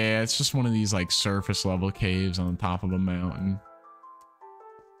 Yeah, it's just one of these like surface level caves on the top of a mountain.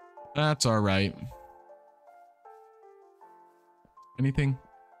 That's all right. Anything?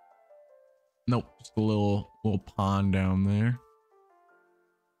 Nope, just a little pond down there.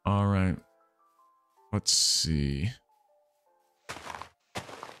 All right. Let's see.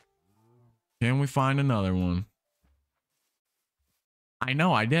 Can we find another one? I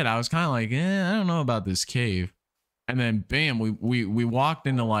know I did. I was kind of like, I don't know about this cave. And then bam, we walked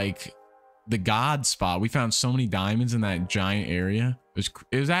into like the god spot. We found so many diamonds in that giant area. It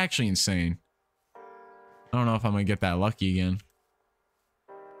was actually insane. I don't know if I'm gonna get that lucky again.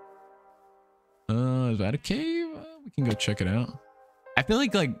 Is that a cave? We can go check it out. I feel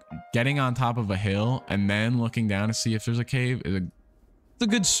like getting on top of a hill and then looking down to see if there's a cave is It's a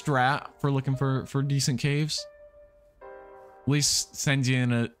good strat for looking for decent caves. At least sends you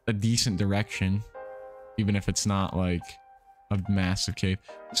in a decent direction, even if it's not like a massive cave.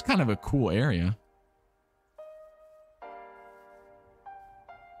 It's kind of a cool area.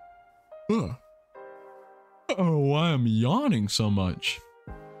 Ugh. I don't know why I'm yawning so much.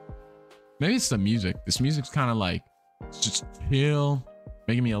 Maybe it's the music. This music's kind of like, it's just chill,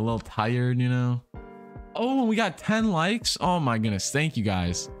 making me a little tired, you know? Oh, we got 10 likes. Oh my goodness. Thank you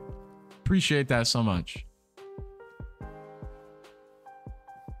guys. Appreciate that so much.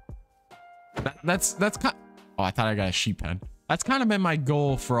 That's kind. Oh, I thought I got a sheep head. That's kind of been my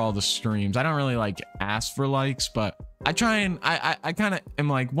goal for all the streams. I don't really like ask for likes, but I try and I kind of am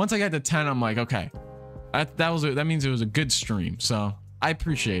like, once I get to 10, I'm like, okay, that means it was a good stream. So I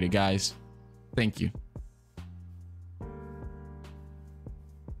appreciate it, guys. Thank you.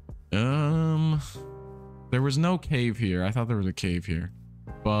 There was no cave here. I thought there was a cave here,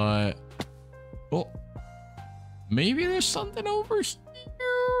 but oh, maybe there's something over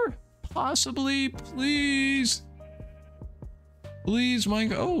here. Possibly, please. Please,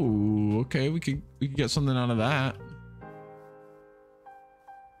 Mike. Oh, okay. We could get something out of that.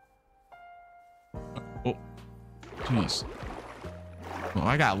 Oh, jeez. Well,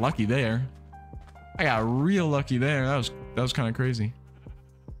 I got lucky there. I got real lucky there. That was kind of crazy.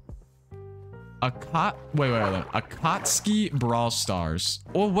 A Akatsuki Brawl Stars.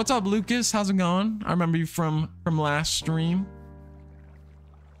 Oh, what's up, Lucas? How's it going? I remember you from last stream.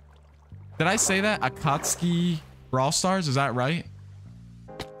 Did I say that? Akatsuki Brawl Stars? Is that right?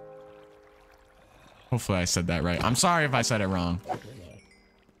 Hopefully I said that right. I'm sorry if I said it wrong.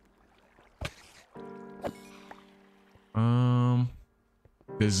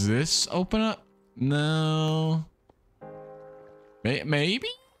 Does this open up? No. Maybe?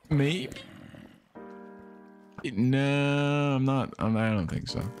 No, I'm not. I don't think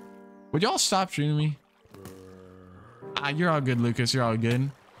so. Would y'all stop shooting me? You're all good, Lucas. You're all good.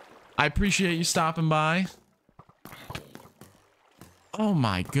 I appreciate you stopping by. Oh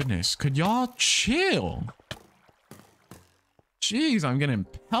my goodness. Could y'all chill? Jeez, I'm getting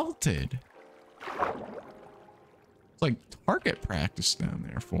pelted. It's like target practice down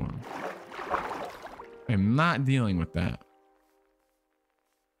there for him. I'm not dealing with that.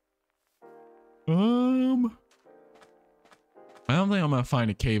 I don't think I'm gonna find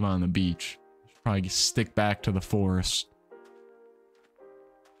a cave on the beach. Should probably stick back to the forest.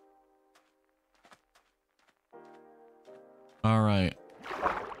 All right.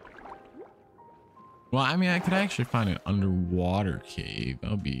 Well, I mean, I could actually find an underwater cave.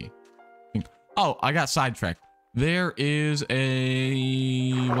 That would be... Oh, I got sidetracked. There is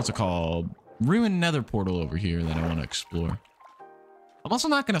a... What's it called? Ruined nether portal over here that I want to explore. I'm also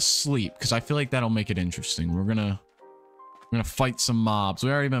not going to sleep because I feel like that'll make it interesting. We're gonna fight some mobs.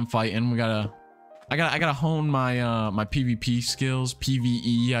 We already been fighting. I gotta hone my my PvP skills.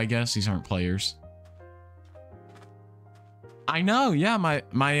 PvE, I guess. These aren't players. I know, yeah,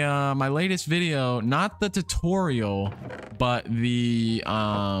 my latest video, not the tutorial, but the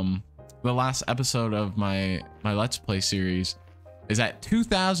last episode of my Let's Play series is at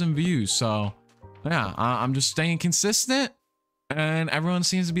 2,000 views. So yeah, I'm just staying consistent and everyone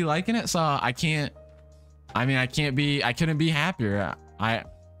seems to be liking it. So I couldn't be happier. I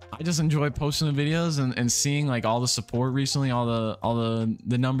just enjoy posting the videos and seeing like all the support recently, all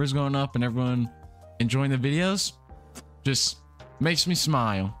the numbers going up and everyone enjoying the videos. Just makes me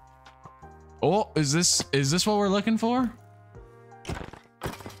smile. Oh, is this what we're looking for?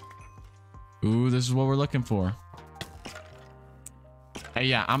 Ooh, this is what we're looking for. Hey,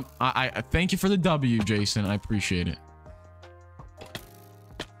 yeah, I thank you for the W, Jason. I appreciate it.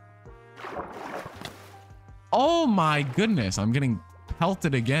 Oh my goodness, I'm getting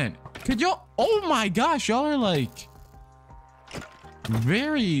pelted again. Could y'all? Oh my gosh, y'all are like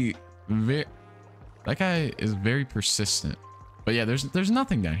very. That guy is very persistent. But yeah, there's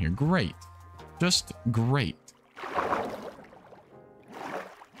nothing down here. Great. Just great.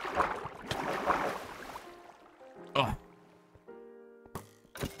 Oh.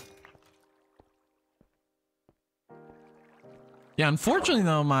 Yeah, unfortunately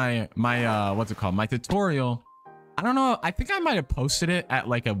though, my what's it called? My tutorial, I don't know. I think I might have posted it at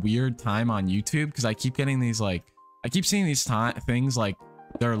like a weird time on YouTube because I keep getting these like, I keep seeing these things like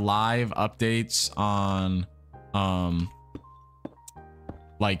their live updates on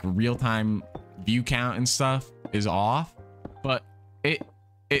like real-time view count and stuff is off, but it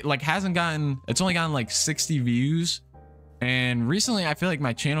like hasn't gotten, it's only gotten like 60 views. And recently I feel like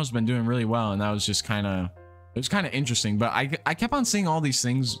my channel's been doing really well, and that was just kind of, it was kind of interesting. But I kept on seeing all these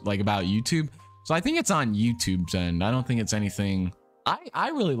things like about YouTube, so I think it's on YouTube's end. I don't think it's anything I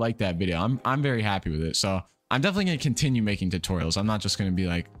really like that video. I'm very happy with it. So I'm definitely gonna continue making tutorials. I'm not just gonna be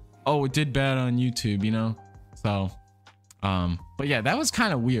like, oh, it did bad on YouTube, you know? So but yeah, that was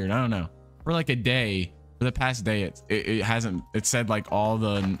kind of weird. I don't know. For like a day, for the past day, it said like all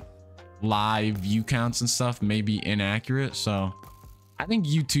the live view counts and stuff may be inaccurate. So I think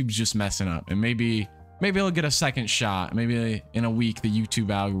YouTube's just messing up, and maybe it'll get a second shot. Maybe in a week the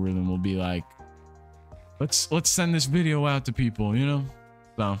YouTube algorithm will be like, let's send this video out to people, you know?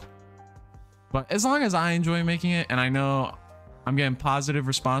 So, but as long as I enjoy making it, and I know I'm getting positive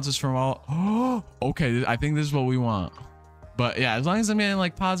responses from all, oh, okay, I think this is what we want. But yeah, as long as I'm getting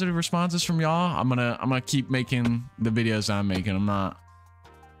like positive responses from y'all, I'm gonna keep making the videos I'm making. I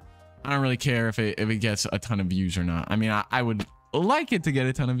don't really care if it gets a ton of views or not. I mean, I would like it to get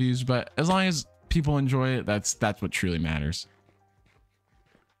a ton of views, but as long as people enjoy it, that's what truly matters.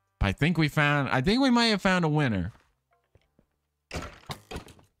 I think we might have found a winner.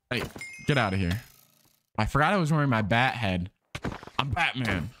 Hey, get out of here. I forgot I was wearing my bat head. I'm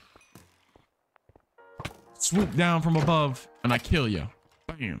Batman. Swoop down from above and I kill you.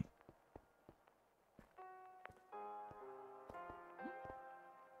 Bam.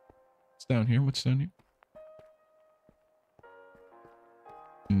 What's down here? What's down here?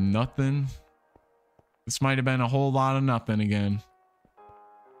 Nothing. This might have been a whole lot of nothing again.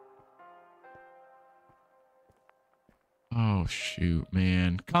 Oh, shoot,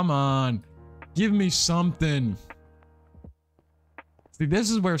 man. Come on. Give me something. See,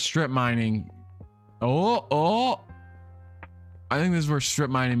 this is where strip mining... Oh. I think this is where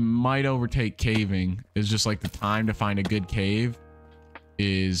strip mining might overtake caving. It's just like the time to find a good cave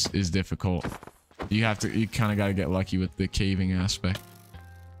is difficult. You kind of got to get lucky with the caving aspect.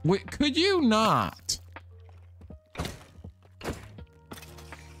 Wait, could you not?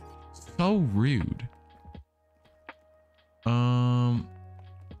 So rude.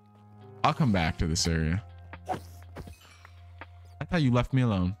 I'll come back to this area. I thought you left me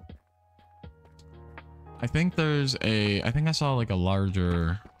alone. I think I saw like a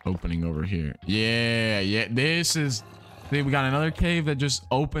larger opening over here. Yeah, this is, see, we got another cave that just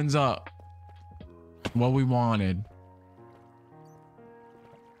opens up what we wanted.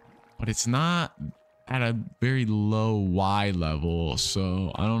 But it's not at a very low Y level,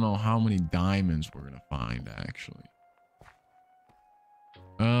 so I don't know how many diamonds we're gonna find actually.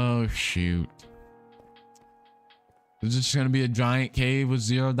 Oh shoot. Is this gonna be a giant cave with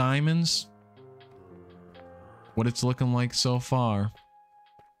 0 diamonds? What it's looking like so far.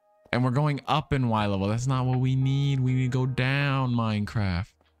 And we're going up in Y level. That's not what we need. We need to go down,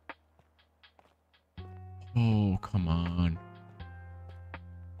 Minecraft. Oh, come on.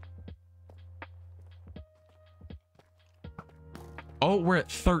 Oh, we're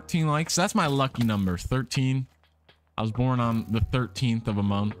at 13 likes. That's my lucky number, 13. I was born on the 13th of a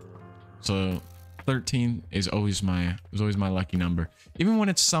month. So 13 is always my lucky number. Even when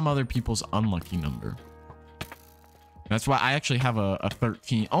it's some other people's unlucky number. That's why I actually have a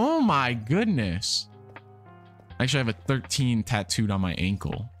 13. Oh my goodness. I actually have a 13 tattooed on my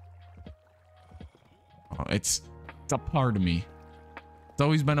ankle. Oh, it's a part of me. It's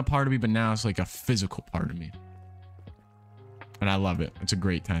always been a part of me, but now it's like a physical part of me. And I love it. It's a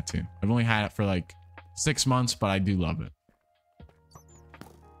great tattoo. I've only had it for like 6 months, but I do love it.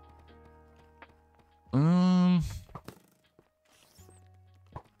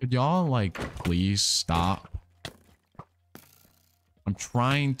 Could y'all like please stop? I'm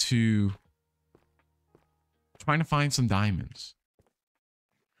trying to find some diamonds.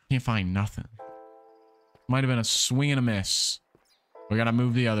 Can't find nothing. Might have been a swing and a miss. We gotta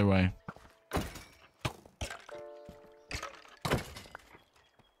move the other way.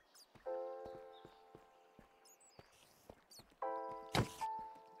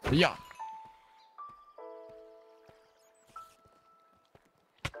 Yeah.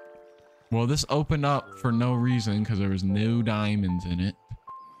 Well, this opened up for no reason because there was no diamonds in it.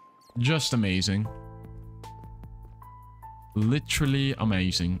 Just amazing. Literally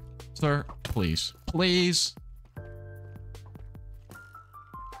amazing. Sir, please. Please.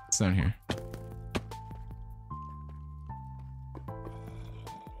 It's down here.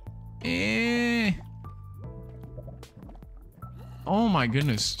 Oh my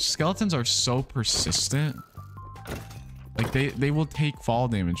goodness. Skeletons are so persistent. Like they will take fall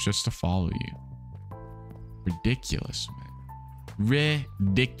damage just to follow you. Ridiculous, man.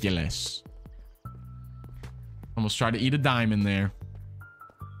 Ridiculous. Almost tried to eat a diamond there.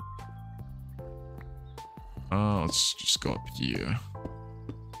 Oh, let's just go up here.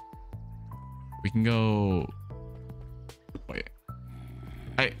 We can go. Wait.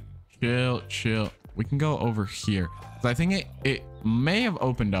 Hey, chill. We can go over here. So I think it may have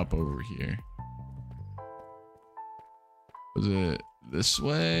opened up over here. Was it this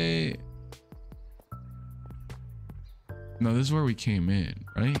way? No, this is where we came in,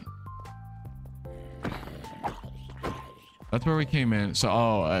 right? That's where we came in. So,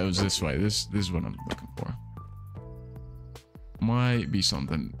 oh, it was this way. This is what I'm looking for. Might be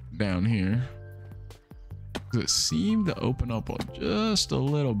something down here. It seemed to open up just a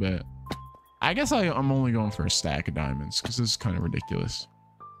little bit. I guess I'm only going for a stack of diamonds because this is kind of ridiculous.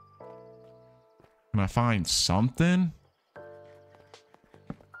 Can I find something?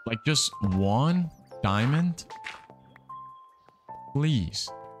 Like just one diamond? Please.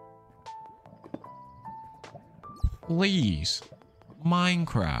 Please.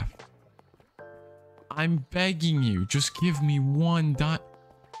 Minecraft. I'm begging you. Just give me one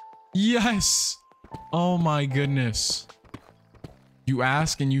Yes! Oh my goodness. You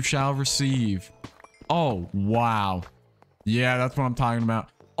ask and you shall receive. Oh, wow. Yeah, that's what I'm talking about.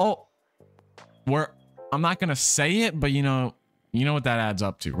 Oh, I'm not gonna say it, but you know what that adds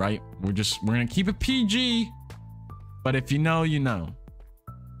up to, right? We're gonna keep it PG. But if you know, you know.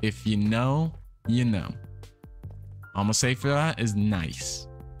 If you know, you know. I'm gonna say for that is nice.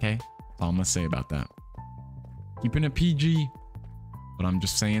 Okay? That's all I'm gonna say about that. Keeping it PG. But I'm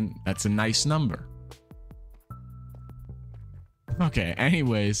just saying that's a nice number. Okay,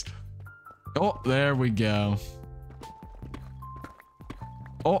 anyways. Oh, there we go.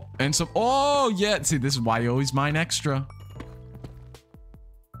 Oh, and some. Oh, yeah. See, this is why you always mine extra.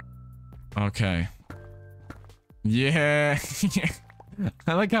 Okay. Yeah.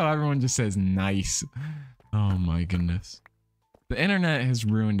 I like how everyone just says nice. Oh my goodness. The internet has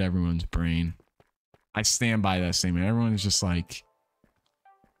ruined everyone's brain. I stand by that statement. Everyone's just like,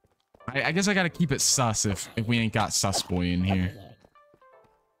 I guess I gotta keep it sus if we ain't got sus boy in here.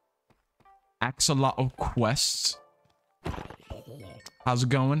 Axolotl quests. How's it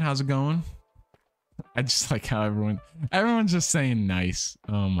going? How's it going? I just like how everyone's just saying nice.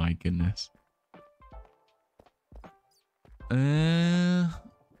 Oh my goodness. Is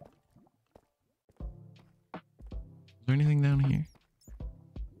there anything down here?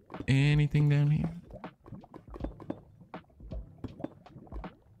 Anything down here?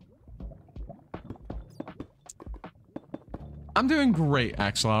 I'm doing great,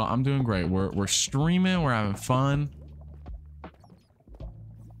 Axolotl. I'm doing great. We're streaming. We're having fun.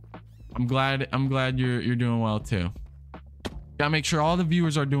 I'm glad you're doing well too. Gotta make sure all the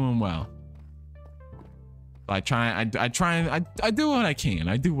viewers are doing well. I do what I can.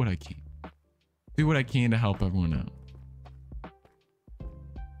 I do what I can. Do what I can to help everyone out.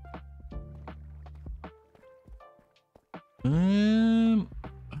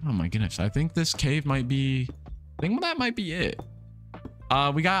 Oh my goodness. I think this cave might be, I think that might be it.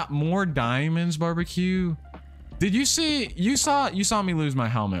 We got more diamonds, Barbecue. Did you see, you saw me lose my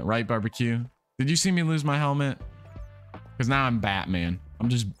helmet, right, Barbecue? Did you see me lose my helmet? Because now I'm Batman. I'm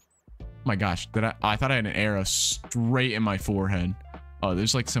just, oh my gosh, I thought I had an arrow straight in my forehead. Oh,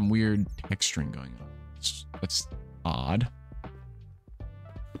 there's like some weird texturing going on. That's odd.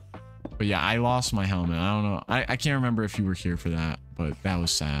 But yeah, I lost my helmet. I don't know. I can't remember if you were here for that, but that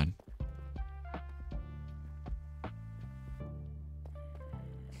was sad.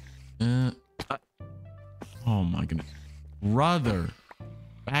 Oh my goodness. Brother.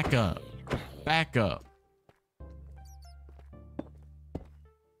 Back up. Back up.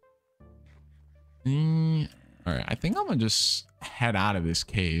 Alright, I think I'm gonna just head out of this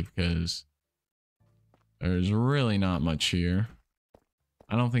cave because there's really not much here.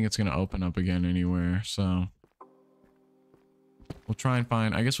 I don't think it's gonna open up again anywhere, so we'll try and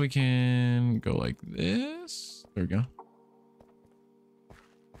find, I guess we can go like this. There we go.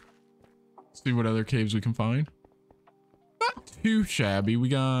 See what other caves we can find. Not too shabby. We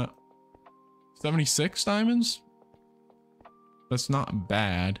got 76 diamonds. That's not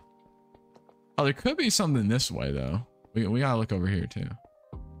bad. Oh, there could be something this way though. We gotta look over here too.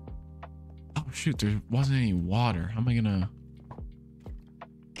 Oh shoot, there wasn't any water. How am I gonna?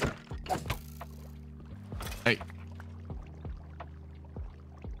 Hey.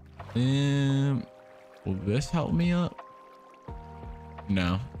 Will this help me up?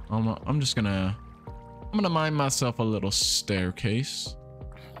 No. I'm just gonna mine myself a little staircase.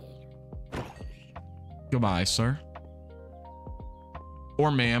 Goodbye, sir.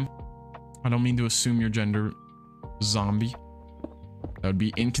 Or ma'am. I don't mean to assume your gender, zombie. That would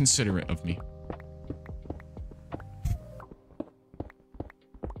be inconsiderate of me.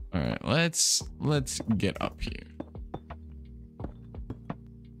 All right, let's get up here.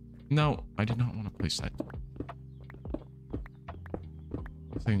 No, I did not want to place that.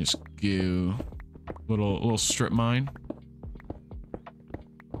 I can just go. Little strip mine.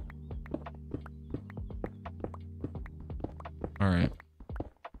 All right.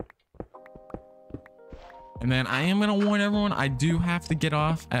 And then I am gonna warn everyone, I do have to get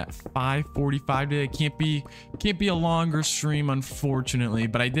off at 5:45 today. It can't be a longer stream, unfortunately,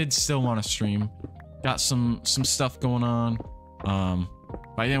 but I did still want to stream. Got some stuff going on.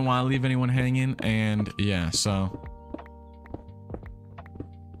 But I didn't want to leave anyone hanging, and yeah, so.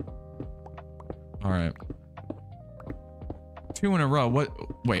 All right. 2 in a row.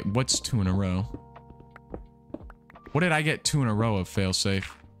 Wait, what's 2 in a row? What did I get 2 in a row of, failsafe?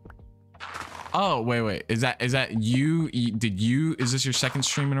 Oh, wait. Is that you? Is this your second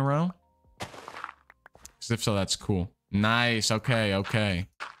stream in a row? 'Cause if so, that's cool. Nice. Okay.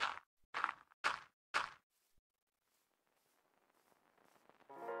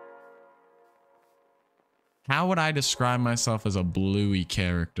 How would I describe myself as a bluey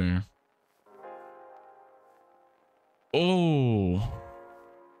character? Oh.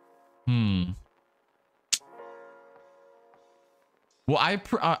 Well, I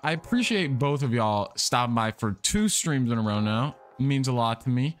appreciate both of y'all stopping by for 2 streams in a row now. It means a lot to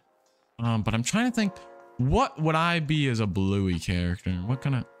me. But I'm trying to think, what would I be as a bluey character? What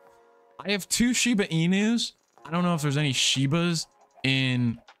kind of... I have 2 Shiba Inus. I don't know if there's any Shibas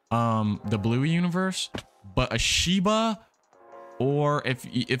in the bluey universe, but a Shiba, or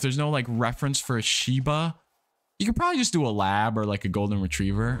if there's no like reference for a Shiba, you could probably just do a lab or like a golden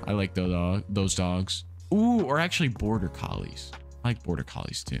retriever. I like those dogs. Ooh, or actually border collies. I like border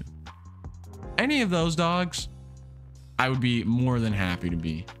collies too. Any of those dogs, I would be more than happy to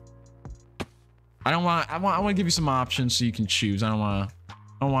be. I want to give you some options so you can choose. I don't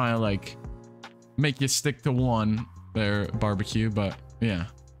want to like make you stick to one there, barbecue, but yeah.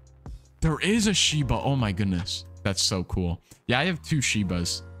 There is a Shiba. Oh my goodness. That's so cool. Yeah, I have 2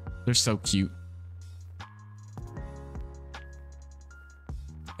 Shibas. They're so cute.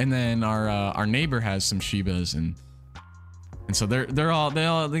 And then our neighbor has some Shibas, and so they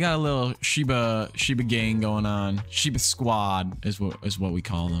got a little Shiba gang going on. Shiba squad is what we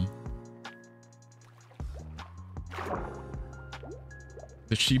call them.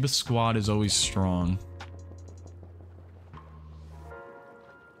 The Shiba squad is always strong.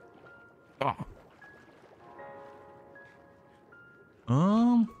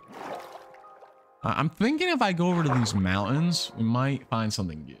 Oh. I'm thinking if I go over to these mountains, we might find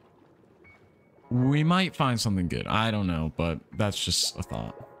something good. I don't know, but that's just a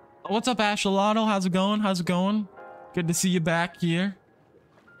thought. What's up, Ashalotto? How's it going? Good to see you back here.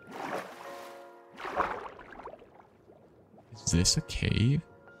 Is this a cave?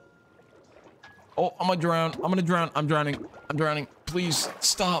 Oh, I'm gonna drown. I'm drowning. Please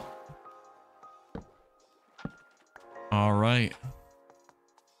stop. All right.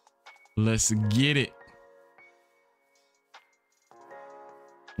 Let's get it.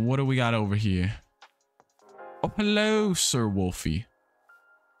 What do we got over here? Oh, hello, Sir Wolfie.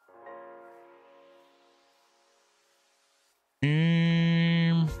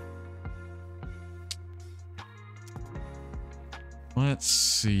 Let's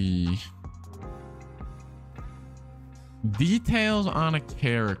see. Details on a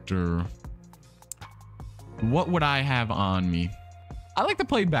character. What would I have on me? I like to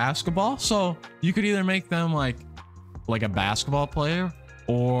play basketball, so you could either make them like a basketball player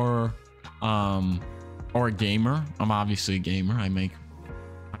or a gamer. I'm obviously a gamer. I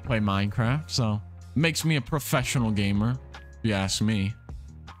play Minecraft, so it makes me a professional gamer, if you ask me.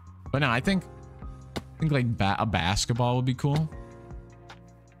 But no, I think like a basketball would be cool.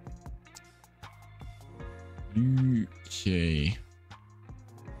 Okay.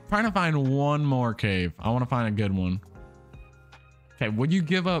 Trying to find one more cave. I want to find a good one. Okay, would you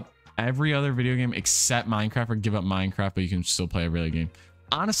give up every other video game except Minecraft, or give up Minecraft but you can still play every other game?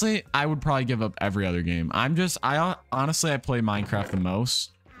 Honestly, I would probably give up every other game. I play Minecraft the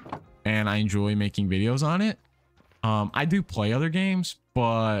most, and I enjoy making videos on it. I do play other games,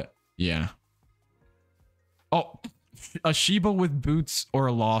 but yeah. Oh, a Shiba with boots or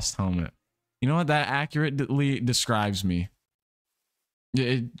a lost helmet. You know what? That accurately describes me.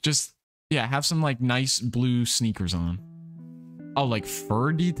 Yeah, have some like nice blue sneakers on. Oh, like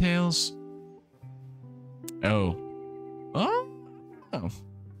fur details? Oh.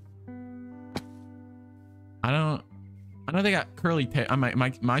 I know they got curly tail.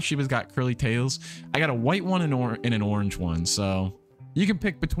 My Shiba's got curly tails. I got a white one and an orange one, so you can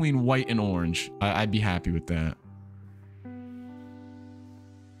pick between white and orange. I'd be happy with that.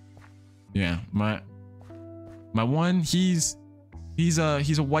 Yeah, my one, he's a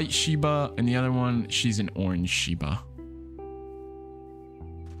white Shiba, and the other one, she's an orange Shiba.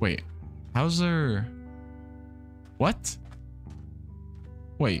 Wait, how's there? What?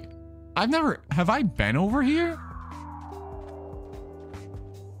 Wait, have I been over here?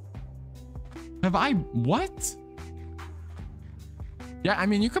 What? Yeah, I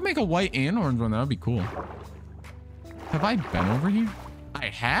mean, you could make a white and orange one. That would be cool. Have I been over here? I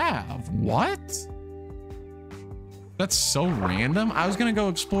have. What? That's so random. I was gonna go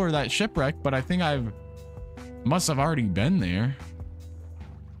explore that shipwreck, but I think must have already been there.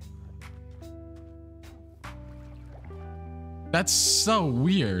 That's so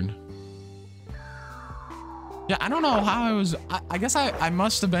weird. Yeah, I don't know how I guess I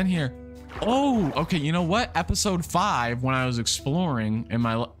must have been here. Oh, okay. You know what? Episode 5, when I was exploring in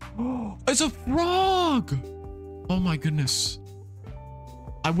my... It's a frog! Oh my goodness.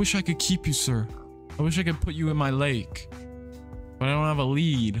 I wish I could keep you, sir. I wish I could put you in my lake. But I don't have a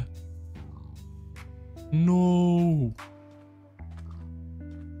lead. No.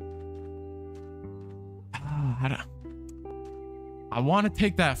 I want to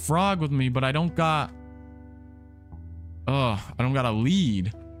take that frog with me, but I don't got... I don't got a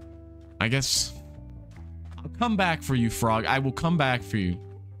lead. I guess I'll come back for you, frog. I will come back for you.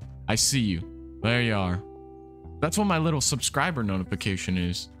 I see you. There you are. That's what my little subscriber notification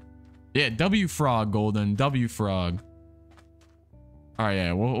is. Yeah, W frog, Golden. W frog. All right,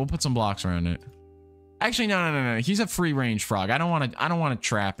 yeah, we'll put some blocks around it. Actually, no. He's a free range frog. I don't want to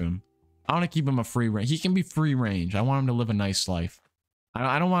trap him. I want to keep him a free range. He can be free range. I want him to live a nice life.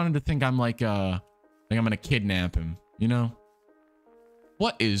 I don't want him to think I'm like I'm gonna kidnap him. You know?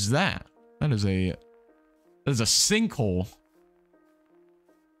 What is that? That is a sinkhole.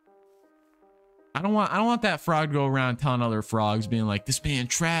 I don't want that frog to go around telling other frogs, being like, this man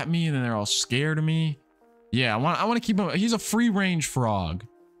trapped me, and then they're all scared of me. Yeah, I want to keep him. He's a free range frog.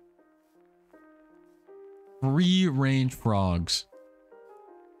 Free range frogs.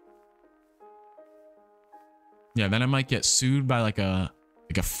 Yeah, then I might get sued by like a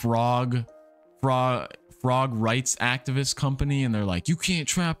frog rights activist company, and they're like, you can't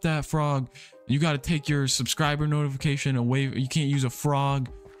trap that frog. You got to take your subscriber notification away. You can't use a frog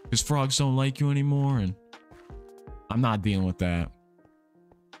because frogs don't like you anymore. And I'm not dealing with that.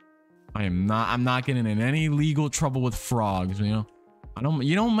 I'm not getting in any legal trouble with frogs, you know.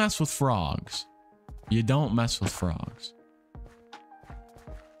 You don't mess with frogs. You don't mess with frogs.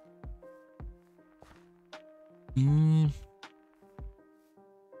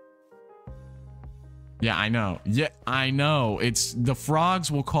 Yeah, I know. Yeah, I know. It's the frogs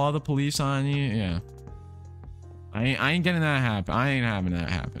will call the police on you. Yeah. I ain't getting that happen. I ain't having that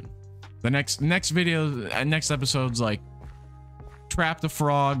happen. The next video, next episode's like trapped a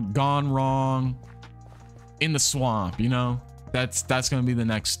frog, gone wrong in the swamp, you know? That's gonna be the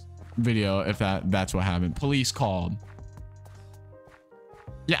next video if that's what happened. Police called.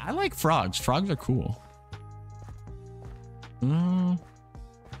 Yeah, I like frogs. Frogs are cool. Well,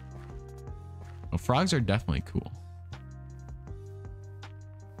 frogs are definitely cool.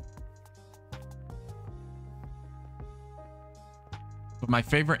 But my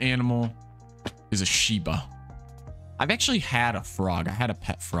favorite animal is a Shiba. I've actually had a frog. I had a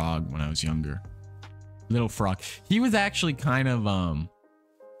pet frog when I was younger. Little frog. He was actually kind of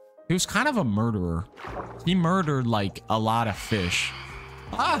he was kind of a murderer. He murdered like a lot of fish.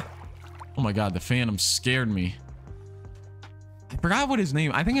 Ah! Oh my god, the phantom scared me. I forgot what his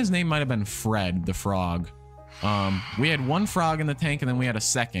name. I think his name might have been Fred the frog. We had one frog in the tank, and then we had a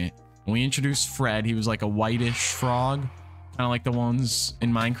second. When we introduced Fred, he was like a whitish frog, kind of like the ones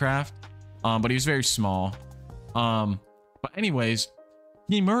in Minecraft. But he was very small. But anyways,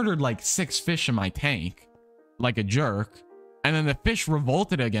 he murdered like 6 fish in my tank, like a jerk. And then the fish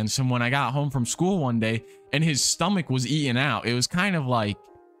revolted against him when I got home from school one day, and his stomach was eaten out. It was kind of like,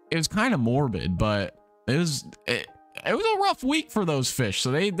 it was kind of morbid, but it was a rough week for those fish.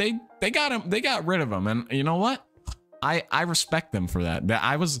 So they got him, they got rid of him. And you know what? I respect them for that.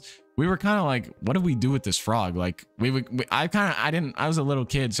 We were kind of like, what do we do with this frog? Like I was a little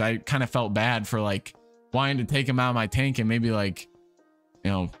kid, so I kind of felt bad for like wanting to take him out of my tank and maybe like,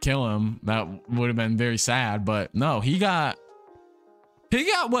 you know, kill him. That would have been very sad, but no, he got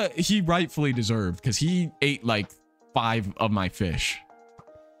what he rightfully deserved, because he ate like 5 of my fish.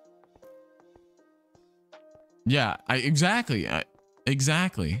 Yeah, exactly.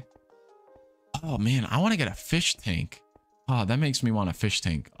 Oh man, I want to get a fish tank. Oh, that makes me want a fish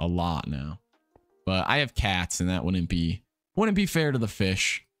tank a lot now. But I have cats, and that wouldn't be fair to the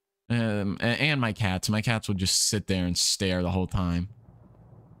fish. And my cats. My cats would just sit there and stare the whole time.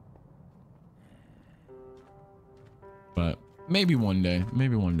 But maybe one day.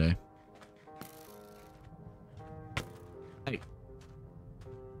 Maybe one day. Hey.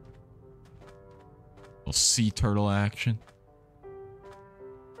 Little sea turtle action.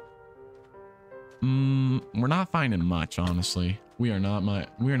 We're not finding much, honestly. We are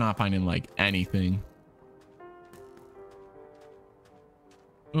not finding like anything.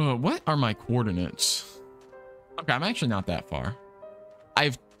 What are my coordinates? Okay, I'm actually not that far.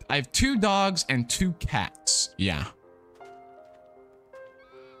 I have 2 dogs and 2 cats. Yeah.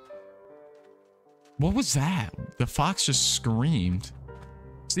 What was that? The fox just screamed.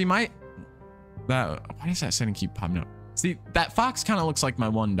 See, why does that setting keep popping up? See, that fox kind of looks like my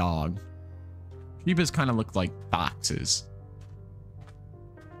one dog. Shibas kind of look like foxes.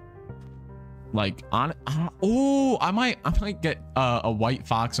 Like on oh, I might get a white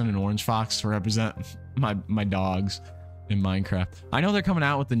fox and an orange fox to represent my dogs in Minecraft. I know they're coming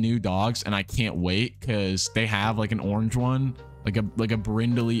out with the new dogs and I can't wait because they have like an orange one, like a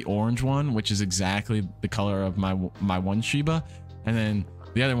brindly orange one, which is exactly the color of my one Shiba, and then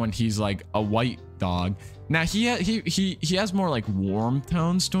the other one, he's like a white dog. Now he has more like warm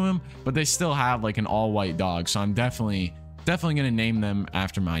tones to him, but they still have like an all white dog. So I'm definitely gonna name them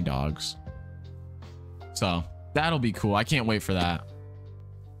after my dogs. So that'll be cool. I can't wait for that.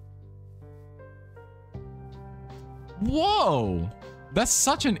 Whoa, that's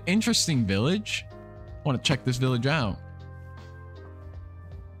such an interesting village. I want to check this village out.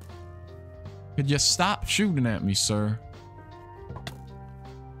 Could you stop shooting at me, sir?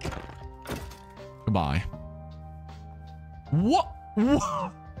 Goodbye. What?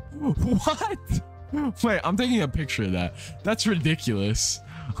 What? Wait, I'm taking a picture of that. That's ridiculous.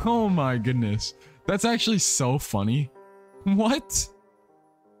 Oh my goodness. That's actually so funny. What?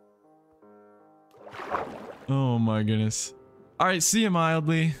 Oh my goodness. All right, see you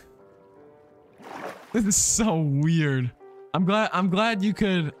mildly. This is so weird. I'm glad you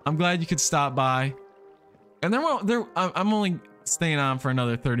could stop by. And I'm only staying on for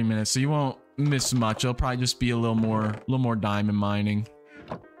another 30 minutes, so you won't miss much. It'll probably just be a little more diamond mining.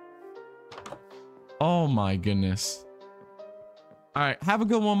 Oh my goodness. All right, have a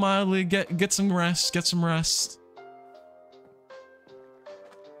good one, mildly. Get some rest. Get some rest.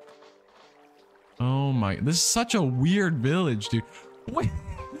 Oh my, this is such a weird village, dude. Wait,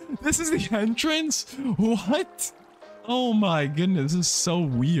 this is the entrance? What? Oh my goodness, this is so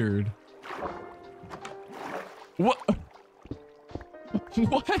weird. What?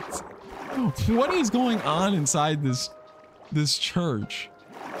 What? What is going on inside this church?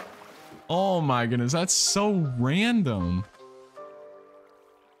 Oh my goodness, that's so random.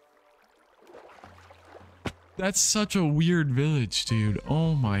 That's such a weird village, dude.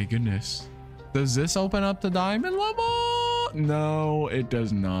 Oh my goodness. Does this open up the diamond level? No, it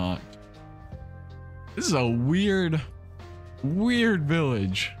does not. This is a weird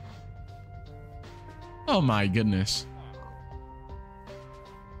village. Oh my goodness.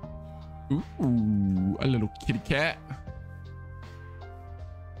 Ooh, a little kitty cat.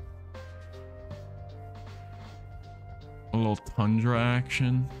 A little tundra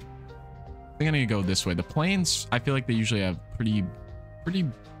action. I think I need to go this way. The plains, I feel like they usually have pretty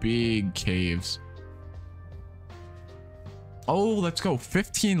big caves. Oh, let's go.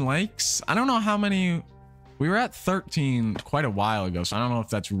 15 lakes. I don't know how many. We were at 13 quite a while ago, so I don't know if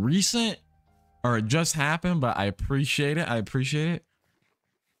that's recent or it just happened, but I appreciate it. I appreciate it.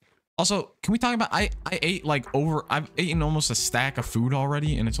 Also, can we talk about, I've eaten almost a stack of food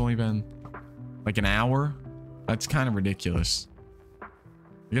already and it's only been like an hour. That's kind of ridiculous.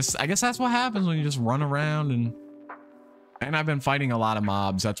 I guess that's what happens when you just run around and I've been fighting a lot of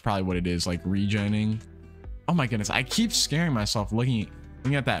mobs. That's probably what it is, like regening. Oh my goodness, I keep scaring myself looking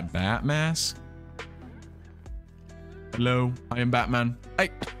at that bat mask. Hello, I am Batman. Hey,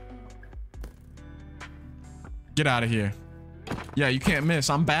 get out of here. Yeah, you can't miss.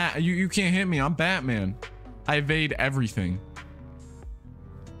 I'm you can't hit me. I'm Batman. I evade everything.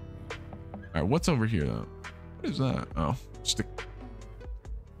 All right, what's over here though? What is that? Oh,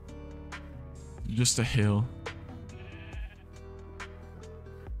 just a hill.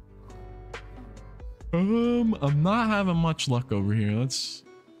 I'm not having much luck over here. Let's,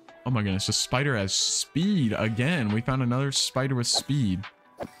 oh my goodness, the spider has speed again. We found another spider with speed.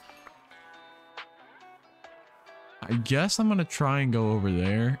 I guess I'm gonna try and go over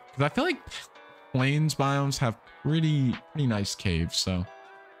there because I feel like plains biomes have pretty nice caves, so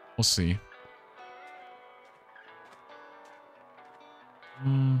we'll see.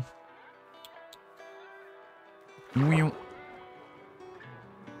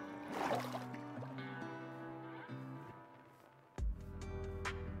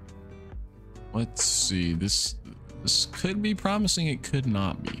 Let's see. This could be promising. It could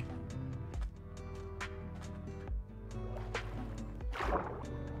not be.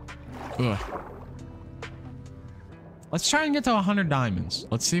 Ugh. Let's try and get to 100 diamonds.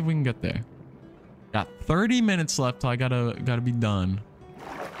 Let's see if we can get there. Got 30 minutes left till I gotta be done.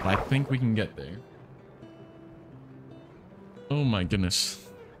 But I think we can get there. Oh my goodness.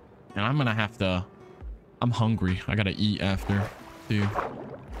 And I'm gonna have to... I'm hungry. I gotta eat after, too.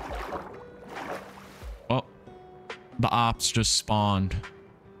 Oh. The ops just spawned.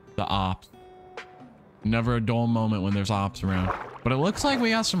 The ops. Never a dull moment when there's ops around. But it looks like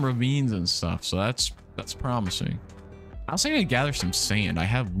we got some ravines and stuff, so that's promising. I also need to gather some sand. I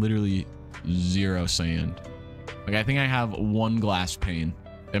have literally 0 sand. Like, I think I have 1 glass pane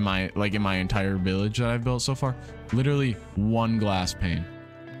in my entire village that I've built so far. Literally 1 glass pane.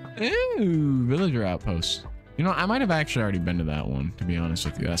 Ooh, villager outpost. You know, I might have actually already been to that one, to be honest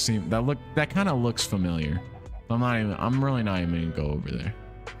with you. That kind of looks familiar. So I'm really not even gonna go over there.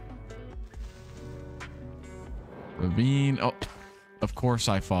 Ravine. Oh, of course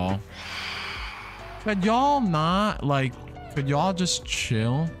I fall. Could y'all not, like, could y'all just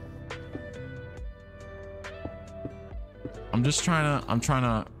chill? I'm trying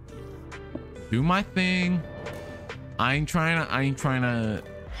to do my thing. I ain't trying to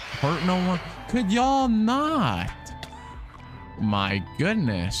hurt no one. Could y'all not? My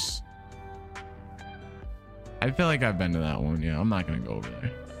goodness. I feel like I've been to that one. Yeah, I'm not gonna go over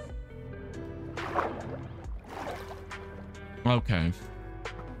there. Okay.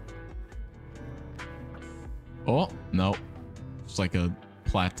 Oh, no. It's like a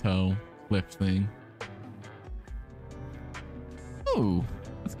plateau cliff thing. Ooh,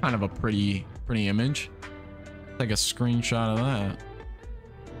 that's kind of a pretty image. Like a screenshot of that.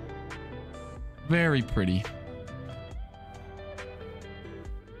 Very pretty.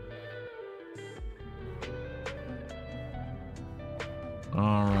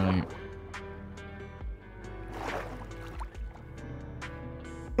 All right.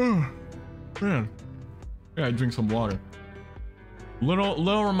 Oh, man. Yeah, I drink some water.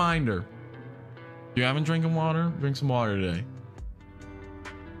 Little reminder. If you haven't drinking water, drink some water today.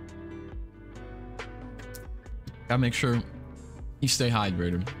 Gotta make sure you stay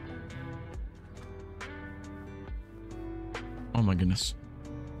hydrated. Oh my goodness.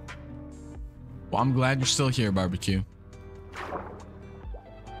 Well, I'm glad you're still here, barbecue.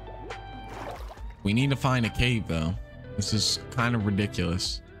 We need to find a cave though. This is kind of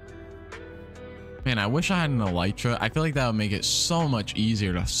ridiculous. Man, I wish I had an elytra. I feel like that would make it so much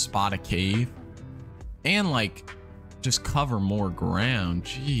easier to spot a cave and like just cover more ground.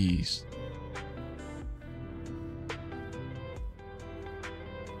 Jeez.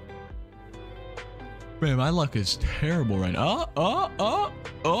 Man, my luck is terrible right now. Oh.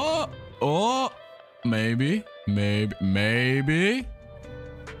 Maybe.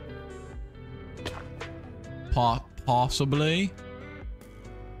 Possibly.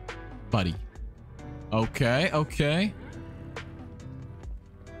 Buddy. Okay.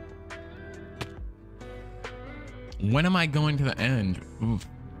 When am I going to the end? Oof.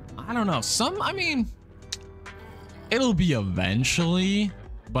 I don't know. I mean, it'll be eventually,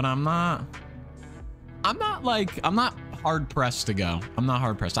 but I'm not hard pressed to go. I'm not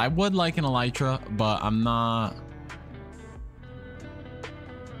hard pressed. I would like an elytra, but I'm not.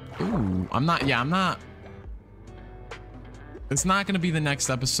 Ooh, I'm not. It's not going to be the next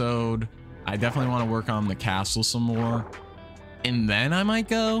episode. I definitely want to work on the castle some more, and then I might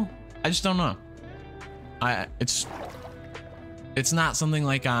go. I just don't know. It's not something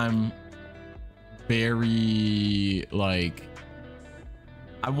like I'm very like.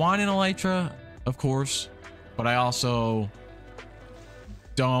 I want an elytra, of course, but I also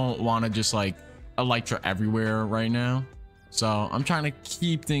don't want to just like elytra everywhere right now. So I'm trying to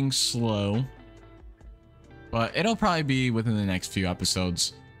keep things slow, but it'll probably be within the next few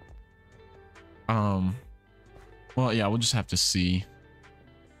episodes. Well, yeah, we'll just have to see.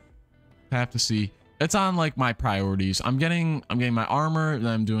 It's on like my priorities. I'm getting my armor,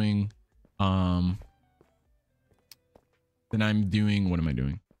 then I'm doing what am I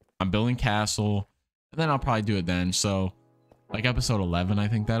doing? I'm building castle, and then I'll probably do it then. So like episode 11, I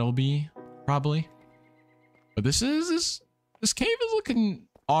think that'll be probably. But this cave is looking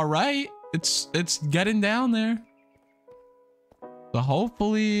all right. It's getting down there. So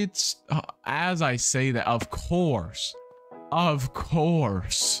hopefully it's as I say that. Of course. Oh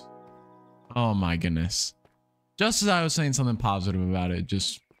my goodness. Just as I was saying something positive about it,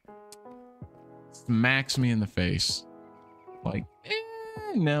 just smacks me in the face. Like,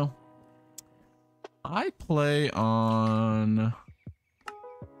 no. I play on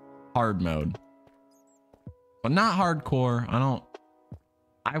hard mode, but not hardcore.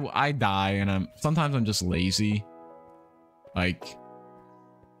 I die, and sometimes I'm just lazy. Like,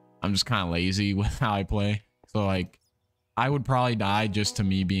 I'm just kind of lazy with how I play. So like, I would probably die just to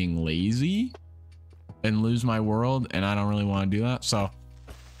me being lazy and lose my world, and I don't really want to do that. So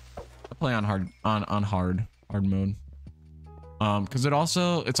I play on hard mode. Because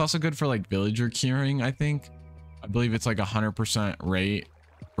it's also good for like villager curing, I think. I believe it's like 100% rate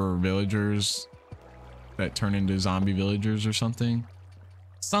for villagers that turn into zombie villagers or something.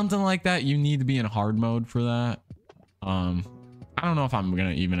 Something like that. You need to be in hard mode for that. I don't know if I'm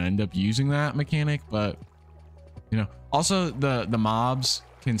gonna even end up using that mechanic, but you know, also the mobs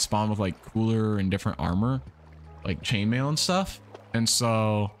can spawn with like cooler and different armor, like chainmail and stuff. And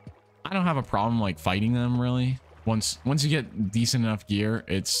so I don't have a problem like fighting them really. Once you get decent enough gear,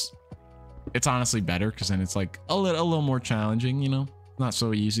 it's honestly better, because then it's like a little more challenging, you know, not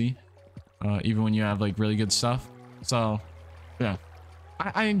so easy, even when you have like really good stuff. So yeah,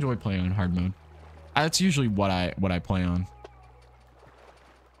 I enjoy playing on hard mode. That's usually what I play on,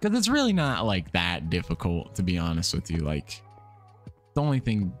 because it's really not like that difficult, to be honest with you. Like the only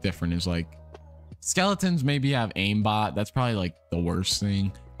thing different is like skeletons maybe have aimbot. That's probably like the worst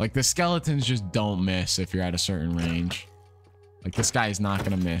thing. Like the skeletons just don't miss if you're at a certain range. Like this guy is not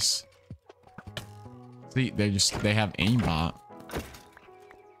gonna miss. See, they have aimbot.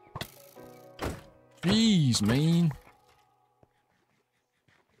 Jeez, man.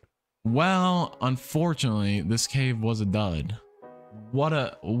 Well, unfortunately, this cave was a dud. What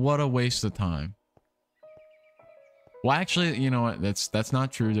a waste of time. Well, actually, you know what? That's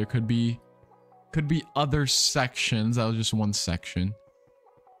not true. There could be other sections. That was just one section.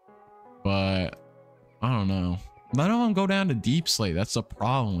 But I don't know. None of them go down to Deep Slate. That's the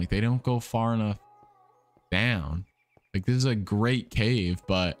problem. Like they don't go far enough down. Like this is a great cave,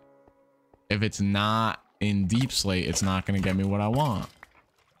 but if it's not in Deep Slate, it's not gonna get me what I want.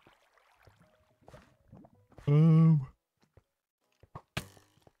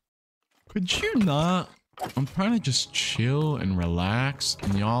 Could you not? I'm trying to just chill and relax,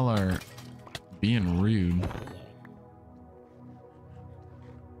 and y'all are being rude.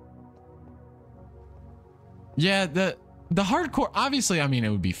 Yeah, the hardcore, obviously, I mean, it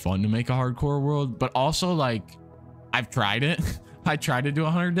would be fun to make a hardcore world, but also like I've tried it. I tried to do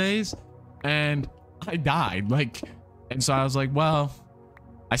 100 days and I died, like, and so I was like, well,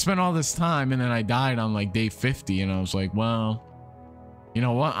 I spent all this time and then I died on like day 50, and I was like, well, you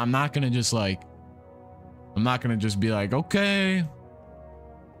know what? I'm not gonna just be like, okay,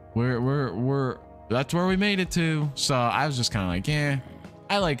 we're that's where we made it to. So I was just kind of like, yeah,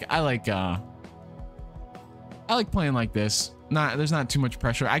 I like playing like this. There's not too much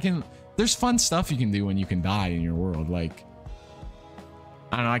pressure. There's fun stuff you can do when you can die in your world. Like,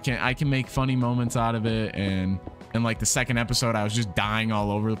 I don't know, I can make funny moments out of it. And like the second episode, I was just dying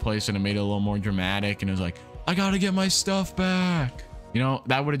all over the place, and it made it a little more dramatic. And it was like, I gotta get my stuff back. You know,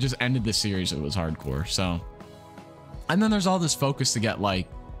 that would have just ended the series if it was hardcore. So, and then there's all this focus to get like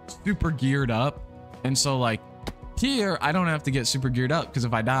super geared up. And so like here, I don't have to get super geared up, because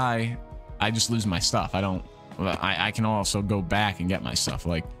if I die, I just lose my stuff. I can also go back and get my stuff.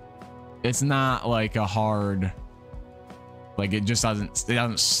 Like, it's not like a hard, like it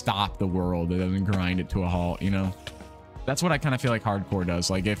doesn't stop the world. It doesn't grind it to a halt, you know? That's what I kind of feel like hardcore does.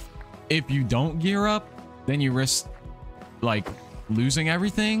 Like if you don't gear up, then you risk like losing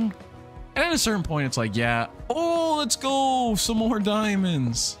everything. And at a certain point, it's like, yeah, oh, let's go, some more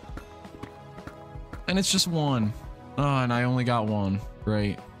diamonds. And it's just one. Oh, and I only got one.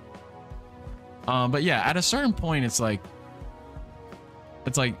 Great. But yeah, at a certain point, it's like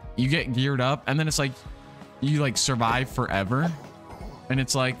you get geared up, and then it's like you like survive forever, and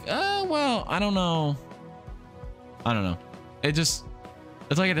it's like, well, I don't know. It's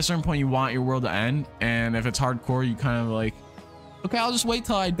like at a certain point you want your world to end, and if it's hardcore, you kind of like, okay, I'll just wait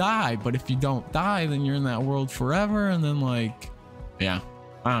till I die. But if you don't die, then you're in that world forever, and then like, yeah,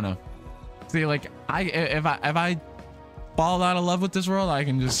 I don't know. See, like if I fall out of love with this world, I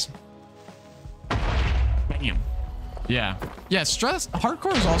can just. Yeah,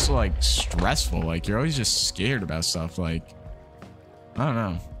 hardcore is also like stressful. Like you're always just scared about stuff. Like, I don't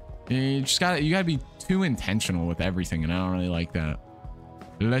know, you gotta be too intentional with everything, and I don't really like that.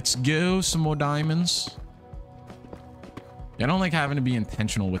 Let's go, some more diamonds. I don't like having to be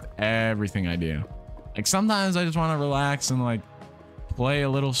intentional with everything I do. Like sometimes I just want to relax and like play a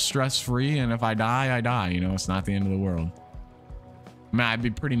little stress-free, and if I die, I die, you know. It's not the end of the world. I mean, I'd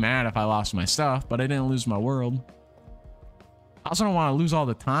be pretty mad if I lost my stuff, but I didn't lose my world. I also don't want to lose all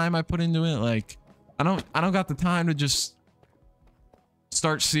the time I put into it. Like, I don't got the time to just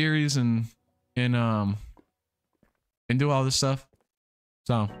start series and do all this stuff.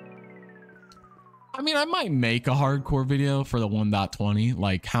 So, I mean, I might make a hardcore video for the 1.20.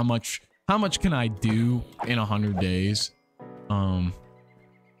 Like, how much can I do in 100 days?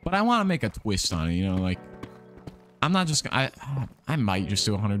 But I want to make a twist on it, you know, like I'm not just I might just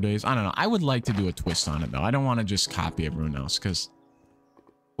do 100 days. I don't know. I would like to do a twist on it though. I don't want to just copy everyone else, because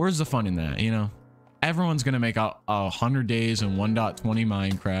where's the fun in that, you know? Everyone's gonna make a 100 days in 1.20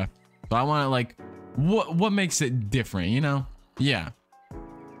 Minecraft. So I want to like what makes it different, you know? Yeah.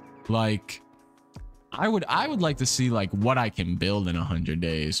 Like I would like to see like what I can build in 100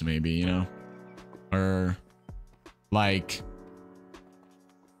 days, maybe, you know? Or like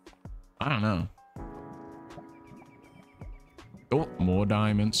I don't know. Oh, more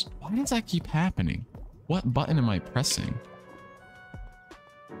diamonds. Why does that keep happening? What button am I pressing?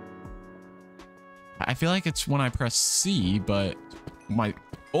 I feel like it's when I press C, but my...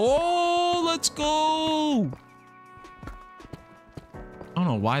 Oh, let's go! I don't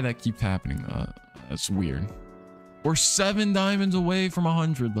know why that keeps happening. That's weird. We're 7 diamonds away from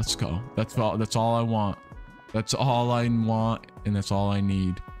 100. Let's go. That's all I want. That's all I want, and that's all I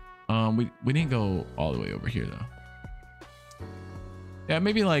need. We didn't go all the way over here though. Yeah,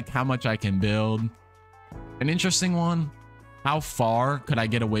 maybe like how much I can build. An interesting one. How far could I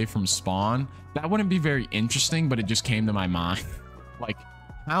get away from spawn? That wouldn't be very interesting, but it just came to my mind. Like,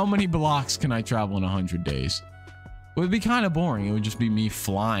 how many blocks can I travel in 100 days? It would be kind of boring. It would just be me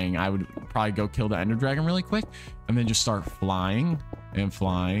flying. I would probably go kill the Ender Dragon really quick and then just start flying and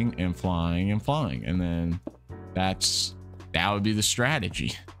flying and flying and flying. And then that would be the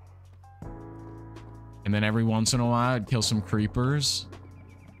strategy. And then every once in a while, I'd kill some creepers.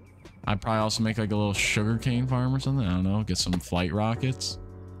 I'd probably also make like a little sugarcane farm or something. I don't know. Get some flight rockets.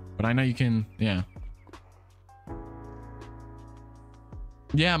 But I know you can, yeah.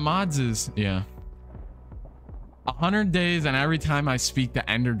 Yeah, mods is, yeah. 100 days and every time I speak, the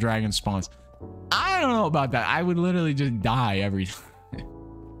Ender Dragon spawns. I don't know about that. I would literally just die every time.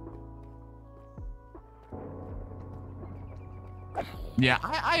 Yeah,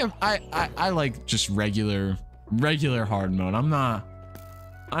 I like just regular hard mode.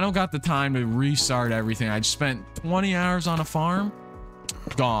 I don't got the time to restart everything. I just spent 20 hours on a farm,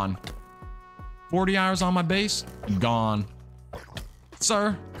 gone. 40 hours on my base, gone.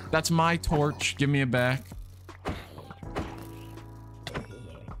 Sir, that's my torch. Give me it back.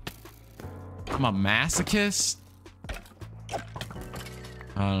 I'm a masochist?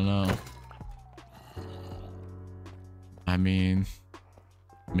 I don't know. I mean,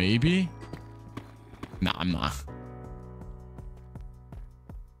 maybe? Nah, I'm not.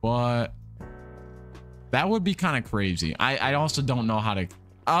 But that would be kind of crazy. I also don't know how to...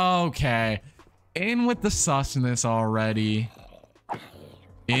 Okay. In with the susness already.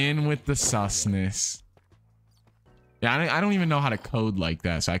 In with the susness. Yeah, I don't even know how to code like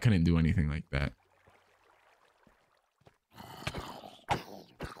that, so I couldn't do anything like that.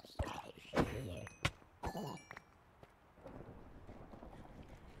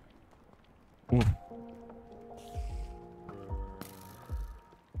 Ooh.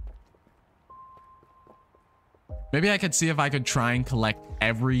 Maybe I could see if I could try and collect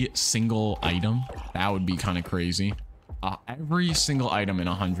every single item. That would be kind of crazy. Every single item in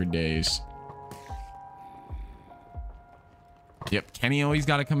 100 days. Yep, Kenny always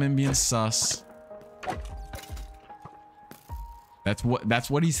got to come in being sus. That's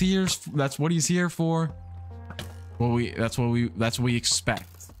what he's here. That's what he's here for. That's what we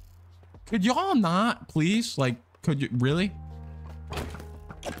expect. Could y'all not, please? Like, could you really?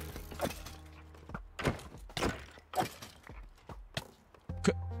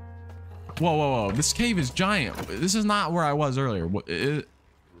 Whoa. This cave is giant. This is not where I was earlier.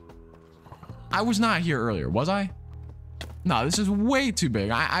 I was not here earlier, was I? No, this is way too big.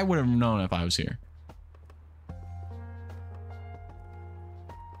 I would have known if I was here.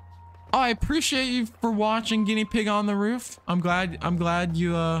 Oh, I appreciate you for watching Guinea Pig on the Roof. I'm glad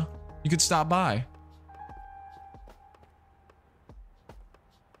you could stop by.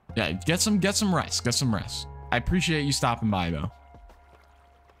 Yeah, get some rest. Get some rest. I appreciate you stopping by though.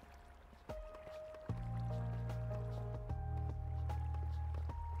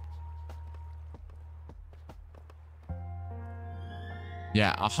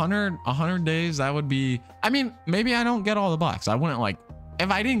 Yeah, 100 days, that would be... I mean, maybe I don't get all the blocks. I wouldn't like...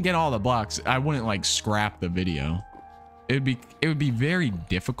 If I didn't get all the blocks, I wouldn't like scrap the video. It would be very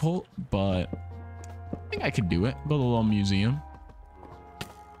difficult, but I think I could do it. Build a little museum.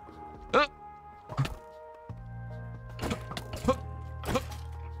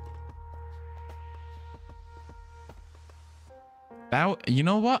 That, you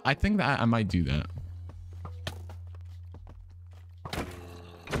know what? I think that I might do that.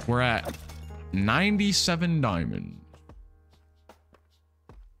 We're at 97 diamonds.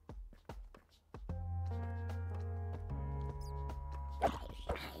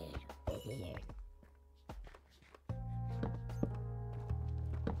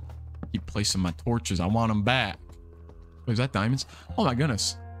 Keep placing my torches. I want them back. Wait, is that diamonds? Oh my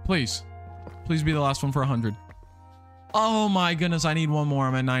goodness. Please. Please be the last one for 100. Oh my goodness. I need one more.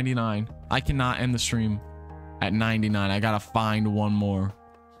 I'm at 99. I cannot end the stream at 99. I gotta find one more.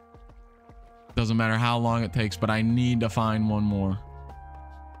 Doesn't matter how long it takes, but I need to find one more.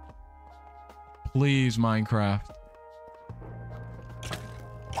 Please, Minecraft.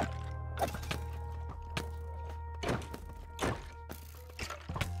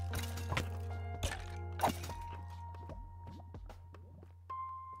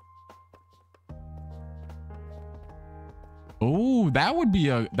 Oh, that would be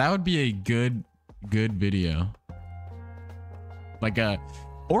a good video. Like a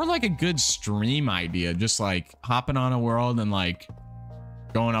good stream idea, just like hopping on a world and like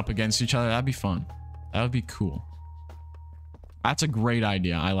going up against each other. That'd be fun. That would be cool. That's a great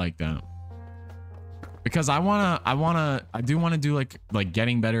idea. I like that. Because I do want to do like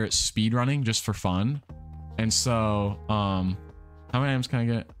getting better at speed running just for fun. And so, how many items can I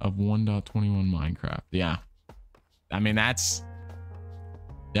get of 1.21 Minecraft? Yeah. I mean, that's,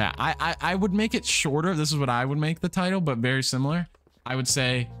 yeah, I would make it shorter. This is what I would make the title, but very similar. I would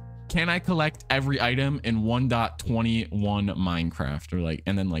say, can I collect every item in 1.21 Minecraft, or like,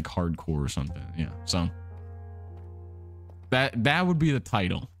 and then like hardcore or something. Yeah. So that would be the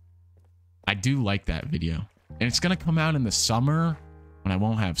title. I do like that video, and it's going to come out in the summer when I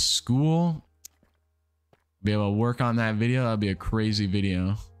won't have school. Be able to work on that video. That'd be a crazy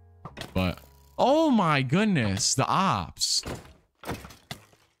video, but oh my goodness, the ops.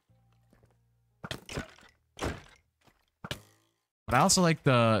 But I also like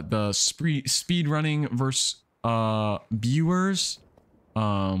the speed running versus viewers.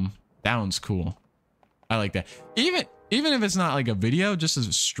 That one's cool. I like that. Even if it's not like a video, just as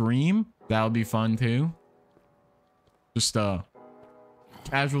a stream, that would be fun too. Just a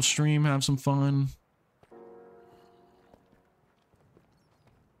casual stream, have some fun.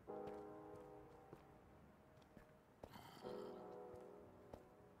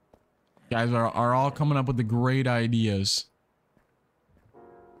 Guys are all coming up with the great ideas.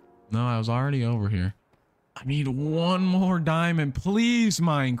 No, I was already over here. I need one more diamond, please,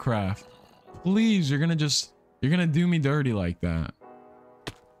 Minecraft. Please, you're gonna do me dirty like that.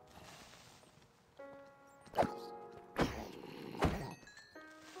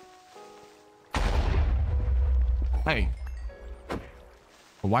 Hey.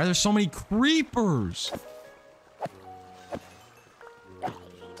 Why are there so many creepers?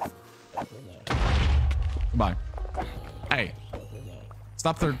 Goodbye. Hey.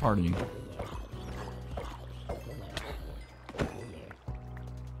 Stop third partying.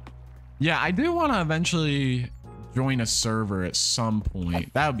 Yeah, I do want to eventually join a server at some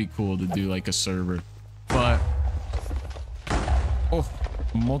point. That would be cool to do like a server. But oh,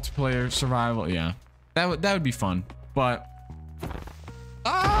 multiplayer survival, yeah. That would be fun. But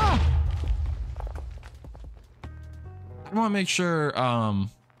I want to make sure I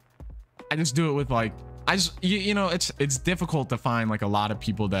just do it with like you know, it's difficult to find like a lot of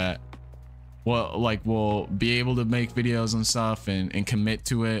people that will be able to make videos and stuff and commit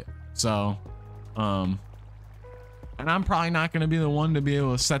to it. So and I'm probably not going to be the one to be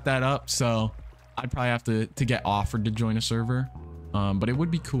able to set that up, so I'd probably have to get offered to join a server, but it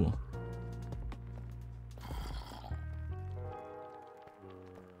would be cool.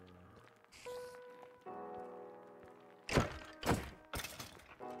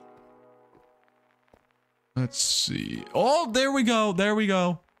 Let's see. Oh, there we go. There we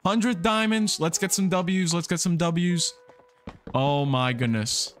go. 100 diamonds. Let's get some W's. Let's get some W's. Oh my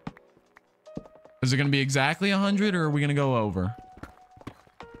goodness. Is it going to be exactly 100, or are we going to go over?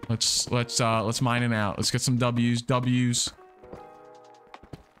 Let's mine it out. Let's get some W's.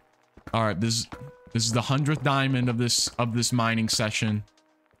 All right, this is the 100th diamond of this mining session.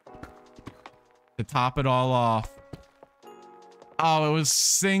 To top it all off. Oh, it was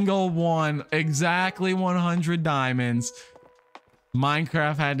single one. Exactly 100 diamonds.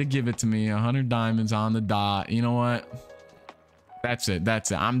 Minecraft had to give it to me. 100 diamonds on the dot. You know what? That's it.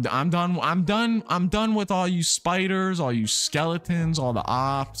 That's it. I'm done. I'm done with all you spiders, all you skeletons, all the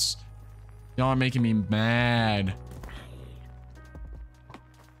ops. Y'all are making me mad.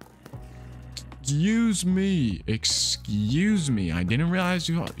 Excuse me. Excuse me. I didn't realize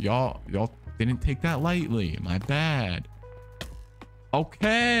y'all didn't take that lightly. My bad.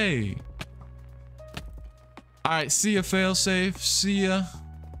 Okay. All right. See ya, failsafe. See ya.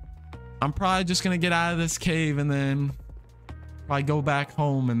 I'm probably just gonna get out of this cave and then probably go back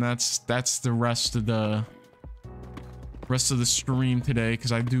home, and that's the rest of the rest of the stream today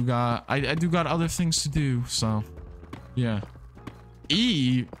because I do got other things to do. So yeah.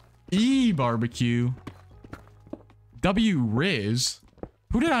 E barbecue. W Riz.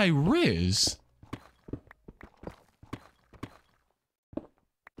 Who did I Riz?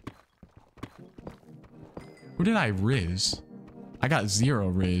 Who did I Riz? I got 0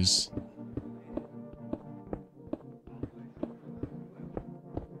 Riz.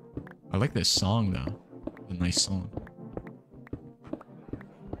 I like this song though. It's a nice song.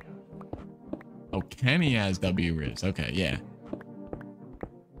 Oh, Kenny has W Riz. Okay, yeah.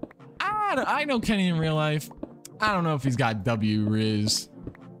 I know Kenny in real life. I don't know if he's got W Riz.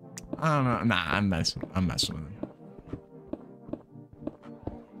 I don't know. Nah, I'm messing with him.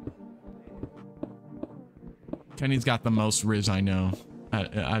 Kenny's got the most Riz I know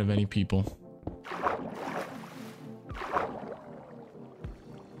out of any people.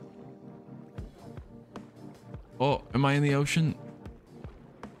 Oh, am I in the ocean?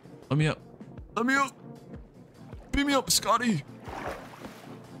 Let me up. Let me up. Beam me up, Scotty.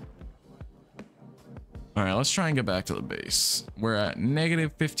 All right, let's try and get back to the base. We're at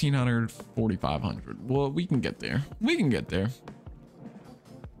negative 1,500, 4,500. Well, we can get there. We can get there.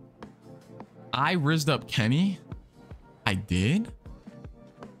 I rizzed up Kenny. I did?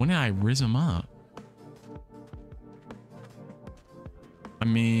 When did I rizz him up? I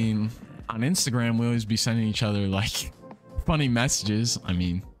mean, on Instagram, we always be sending each other like funny messages. I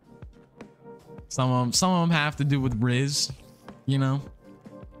mean, some of them have to do with Riz, you know?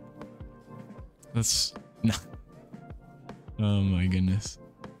 That's no. Oh my goodness.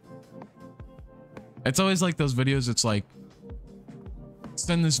 It's always like those videos. It's like,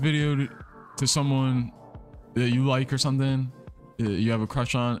 send this video to someone that you like or something, you have a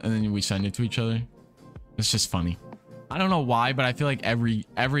crush on, and then we send it to each other. It's just funny. I don't know why, but I feel like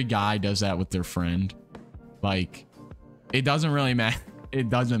every guy does that with their friend. Like, it doesn't really matter. It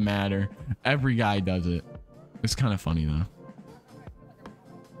doesn't matter. Every guy does it. It's kind of funny though.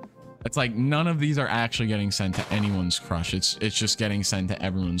 It's like none of these are actually getting sent to anyone's crush. It's just getting sent to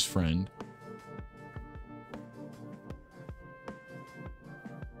everyone's friend.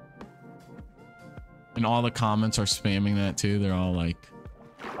 And all the comments are spamming that too. They're all like,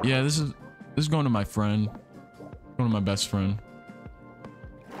 yeah, this is going to my friend. Going to my best friend.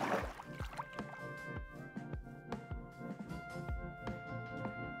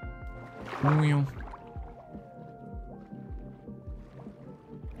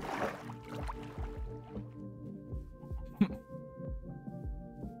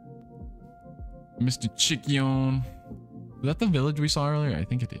 Mr. Chickion. Is that the village we saw earlier? I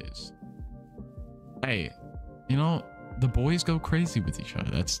think it is. Hey, you know, the boys go crazy with each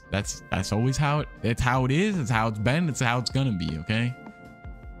other. That's always how it's how it is. It's how it's been. It's how it's gonna be, okay?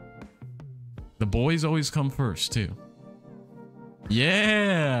 The boys always come first too.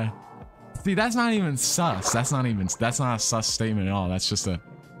 Yeah. See, that's not even sus. That's not a sus statement at all. That's just a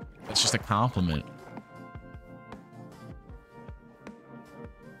compliment.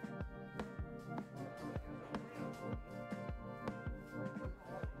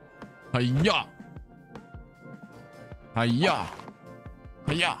 Hiya! Hiya!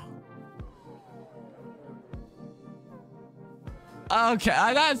 Hiya! Okay,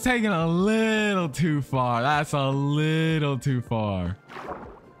 that's taking a little too far. That's a little too far.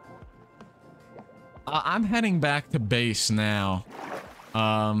 I'm heading back to base now.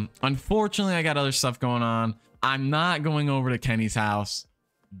 Unfortunately, I got other stuff going on. I'm not going over to Kenny's house.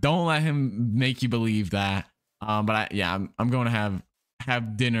 Don't let him make you believe that. But I'm going to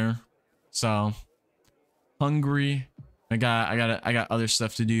have dinner. So hungry. I got other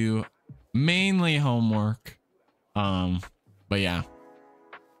stuff to do, mainly homework. But yeah,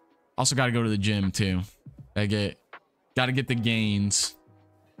 also got to go to the gym too. Gotta get the gains.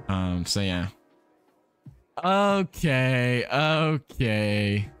 So yeah. Okay.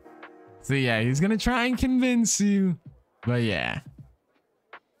 So yeah, he's gonna try and convince you, but yeah.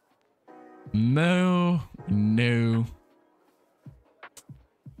 No.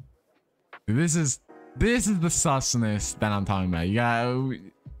 This is the susness that I'm talking about. You gotta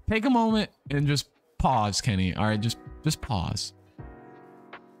take a moment and just pause, Kenny. All right, just pause.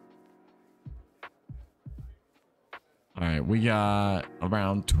 All right, we got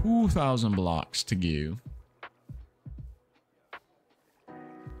around 2,000 blocks to go.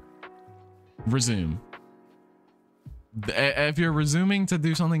 Resume. If you're resuming to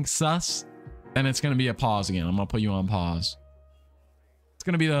do something sus, then it's gonna be a pause again. I'm gonna put you on pause. It's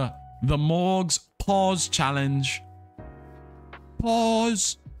gonna be the Morg's pause challenge.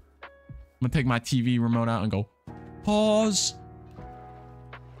 Pause. I'm gonna take my TV remote out and go pause.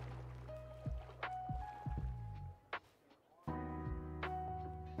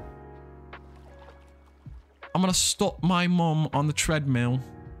 I'm gonna stop my mom on the treadmill.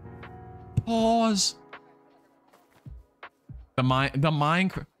 Pause. The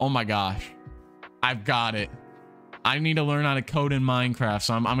Minecraft. Oh my gosh. I've got it. I need to learn how to code in Minecraft.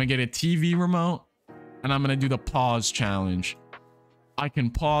 So I'm gonna get a TV remote and I'm gonna do the pause challenge. I can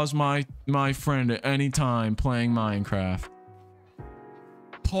pause my friend at any time playing Minecraft.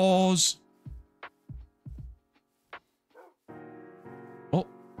 Pause. Oh,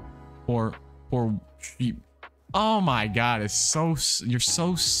 poor sheep. Oh my god, it's so, you're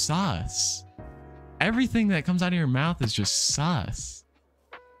so sus. Everything that comes out of your mouth is just sus.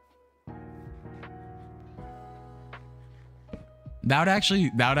 That would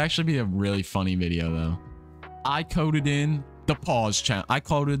actually be a really funny video though. I coded in the pause challenge. I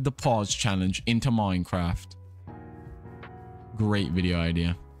coded the pause challenge into Minecraft. Great video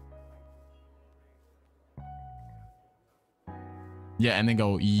idea. Yeah, and then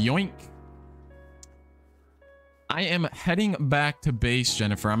go yoink. I am heading back to base,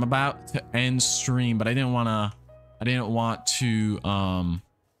 Jennifer. I'm about to end stream, but I didn't want to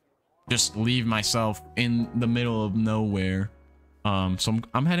just leave myself in the middle of nowhere. So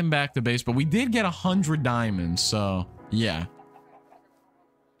I'm heading back to base, but we did get 100 diamonds, so yeah.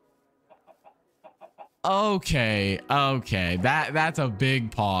 Okay, that's a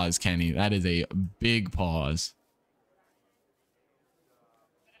big pause, Kenny. That is a big pause.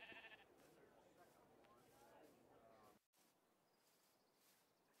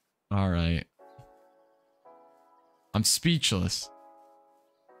 All right. I'm speechless.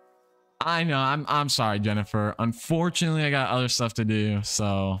 I know. I'm sorry, Jennifer. Unfortunately, I got other stuff to do.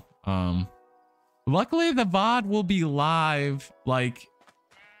 So, luckily the VOD will be live. Like,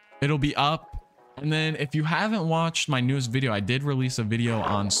 it'll be up. And then if you haven't watched my newest video, I did release a video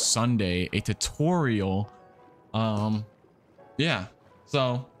on Sunday, a tutorial. Yeah.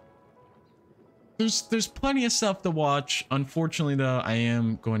 So there's plenty of stuff to watch. Unfortunately, though, I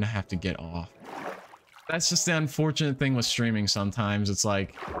am going to have to get off. That's just the unfortunate thing with streaming sometimes. It's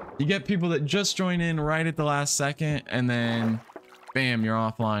like you get people that just join in right at the last second and then bam, you're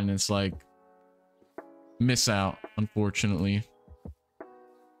offline. And it's like miss out, unfortunately.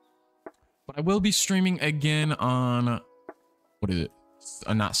 But I will be streaming again on, what is it?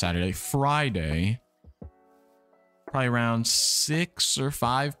 Not Saturday, Friday. Probably around 6 or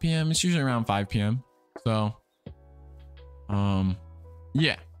 5 p.m. It's usually around 5 p.m. So,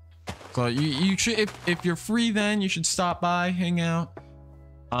 yeah. So you should, if you're free, then you should stop by, hang out.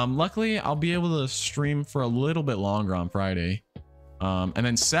 Luckily, I'll be able to stream for a little bit longer on Friday. And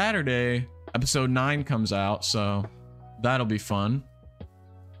then Saturday, episode 9 comes out, so that'll be fun.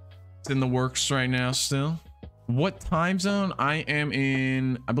 It's in the works right now still. What time zone? I am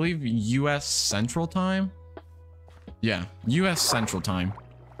in, I believe, US Central Time. Yeah, US Central Time.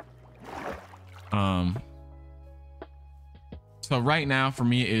 So right now for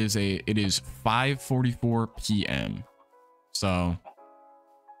me it is 5:44 p.m. So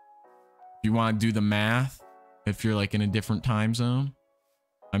if you want to do the math, if you're like in a different time zone,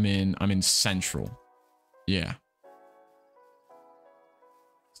 I'm in Central. Yeah.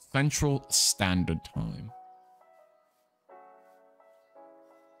 Central Standard Time.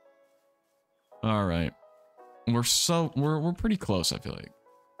 All right. We're pretty close, I feel like.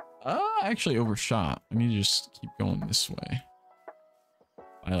 I actually overshot. Let me just keep going this way.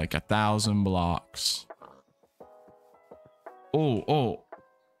 By like 1,000 blocks. Oh.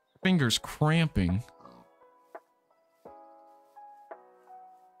 Fingers cramping.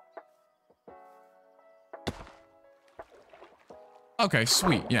 Okay,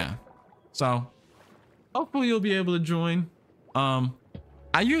 sweet, yeah. So hopefully you'll be able to join. I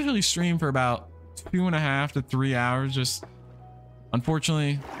usually stream for about 2.5 to 3 hours. Just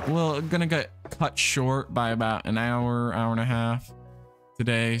unfortunately, gonna get cut short by about an hour and a half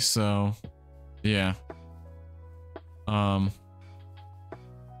today. So yeah.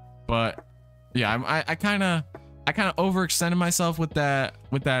 But yeah, I kind of overextended myself with that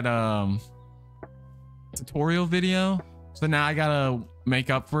tutorial video. So now I gotta make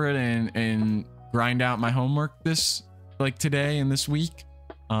up for it and grind out my homework today and this week.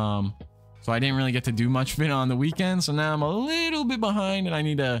 So I didn't really get to do much of it on the weekend. So now I'm a little bit behind and I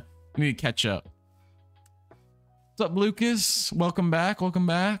need to catch up. What's up, Lucas? Welcome back.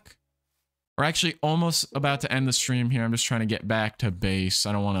 We're actually almost about to end the stream here. I'm just trying to get back to base.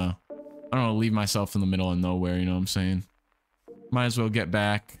 I don't want to leave myself in the middle of nowhere. You know what I'm saying? Might as well get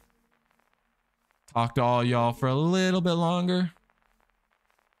back. Talk to all y'all for a little bit longer.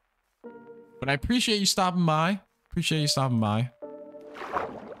 But I appreciate you stopping by.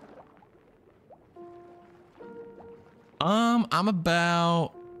 I'm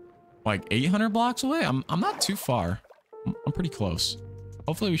about like 800 blocks away. I'm not too far. I'm pretty close.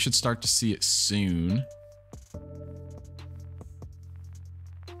 Hopefully we should start to see it soon.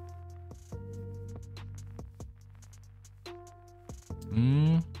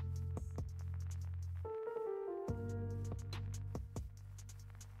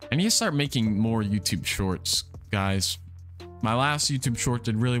 I need to start making more YouTube shorts, guys. My last YouTube short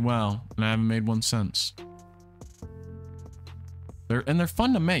did really well, and I haven't made one since. They're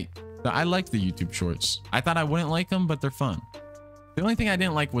fun to make. I like the YouTube shorts. I thought I wouldn't like them, but they're fun. The only thing I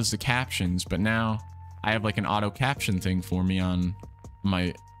didn't like was the captions, but now I have like an auto caption thing for me on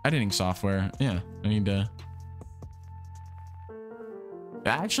my editing software. Yeah, I need to.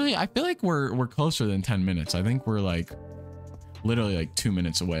 Actually, I feel like we're closer than 10 minutes. I think we're like literally like 2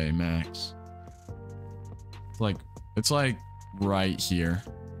 minutes away max. It's like right here.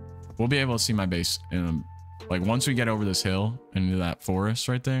 We'll be able to see my base in like once we get over this hill into that forest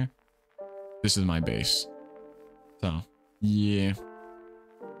right there. This is my base. So yeah,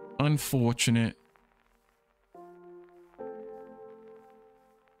 unfortunate.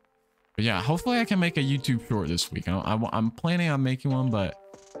 But yeah, hopefully I can make a YouTube short this week. I'm planning on making one, but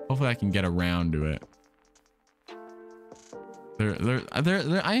hopefully I can get around to it.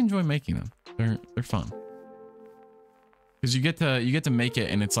 I enjoy making them. They're fun. Because you get to make it,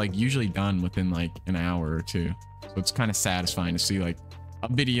 and it's like usually done within like an hour or two. So it's kind of satisfying to see like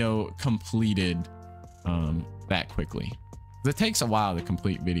a video completed that quickly. It takes a while to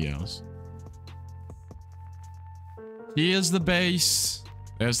complete videos. Here's the base.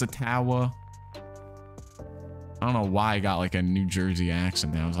 There's the tower. I don't know why I got like a New Jersey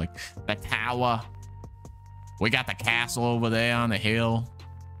accent now. I was like, the tower. We got the castle over there on the hill.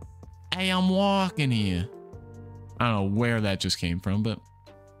 Hey, I'm walking here. I don't know where that just came from, but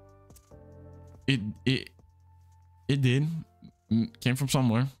it did. Came from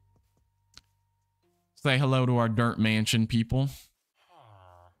somewhere. Say hello to our dirt mansion people.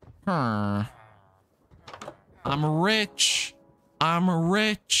 I'm rich. I'm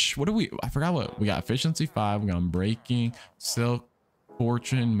rich. What do we? I forgot what we got. Efficiency 5. We got breaking, silk,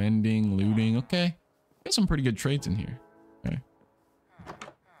 fortune, mending, looting. Okay, got some pretty good traits in here. Okay,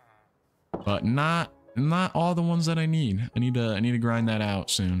 but not all the ones that I need. I need to grind that out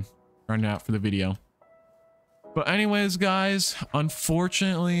soon. Grind it out for the video. But anyways, guys,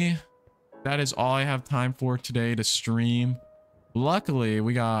 unfortunately, that is all I have time for today to stream. Luckily,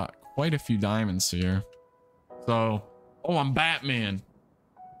 we got quite a few diamonds here. So, oh, I'm Batman.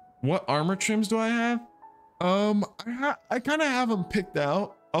 What armor trims do I have? I kind of have them picked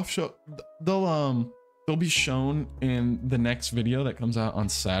out. I'll show. They'll be shown in the next video that comes out on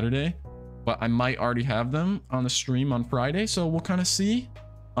Saturday. But I might already have them on the stream on Friday, so we'll kind of see.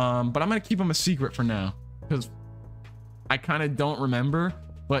 But I'm gonna keep them a secret for now because I kind of don't remember.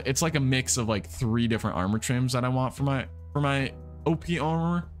 But it's like a mix of like 3 different armor trims that I want for my OP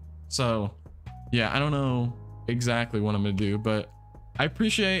armor. So yeah, I don't know exactly what I'm gonna do, but I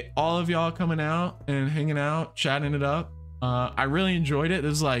appreciate all of y'all coming out and hanging out, chatting it up. I really enjoyed it.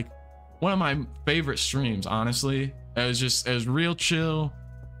 This is like one of my favorite streams, honestly. It was real chill,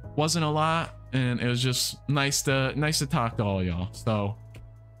 wasn't a lot, and it was just nice to talk to all y'all. So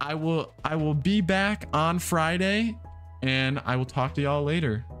I will be back on Friday, and I will talk to y'all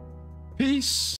later. Peace.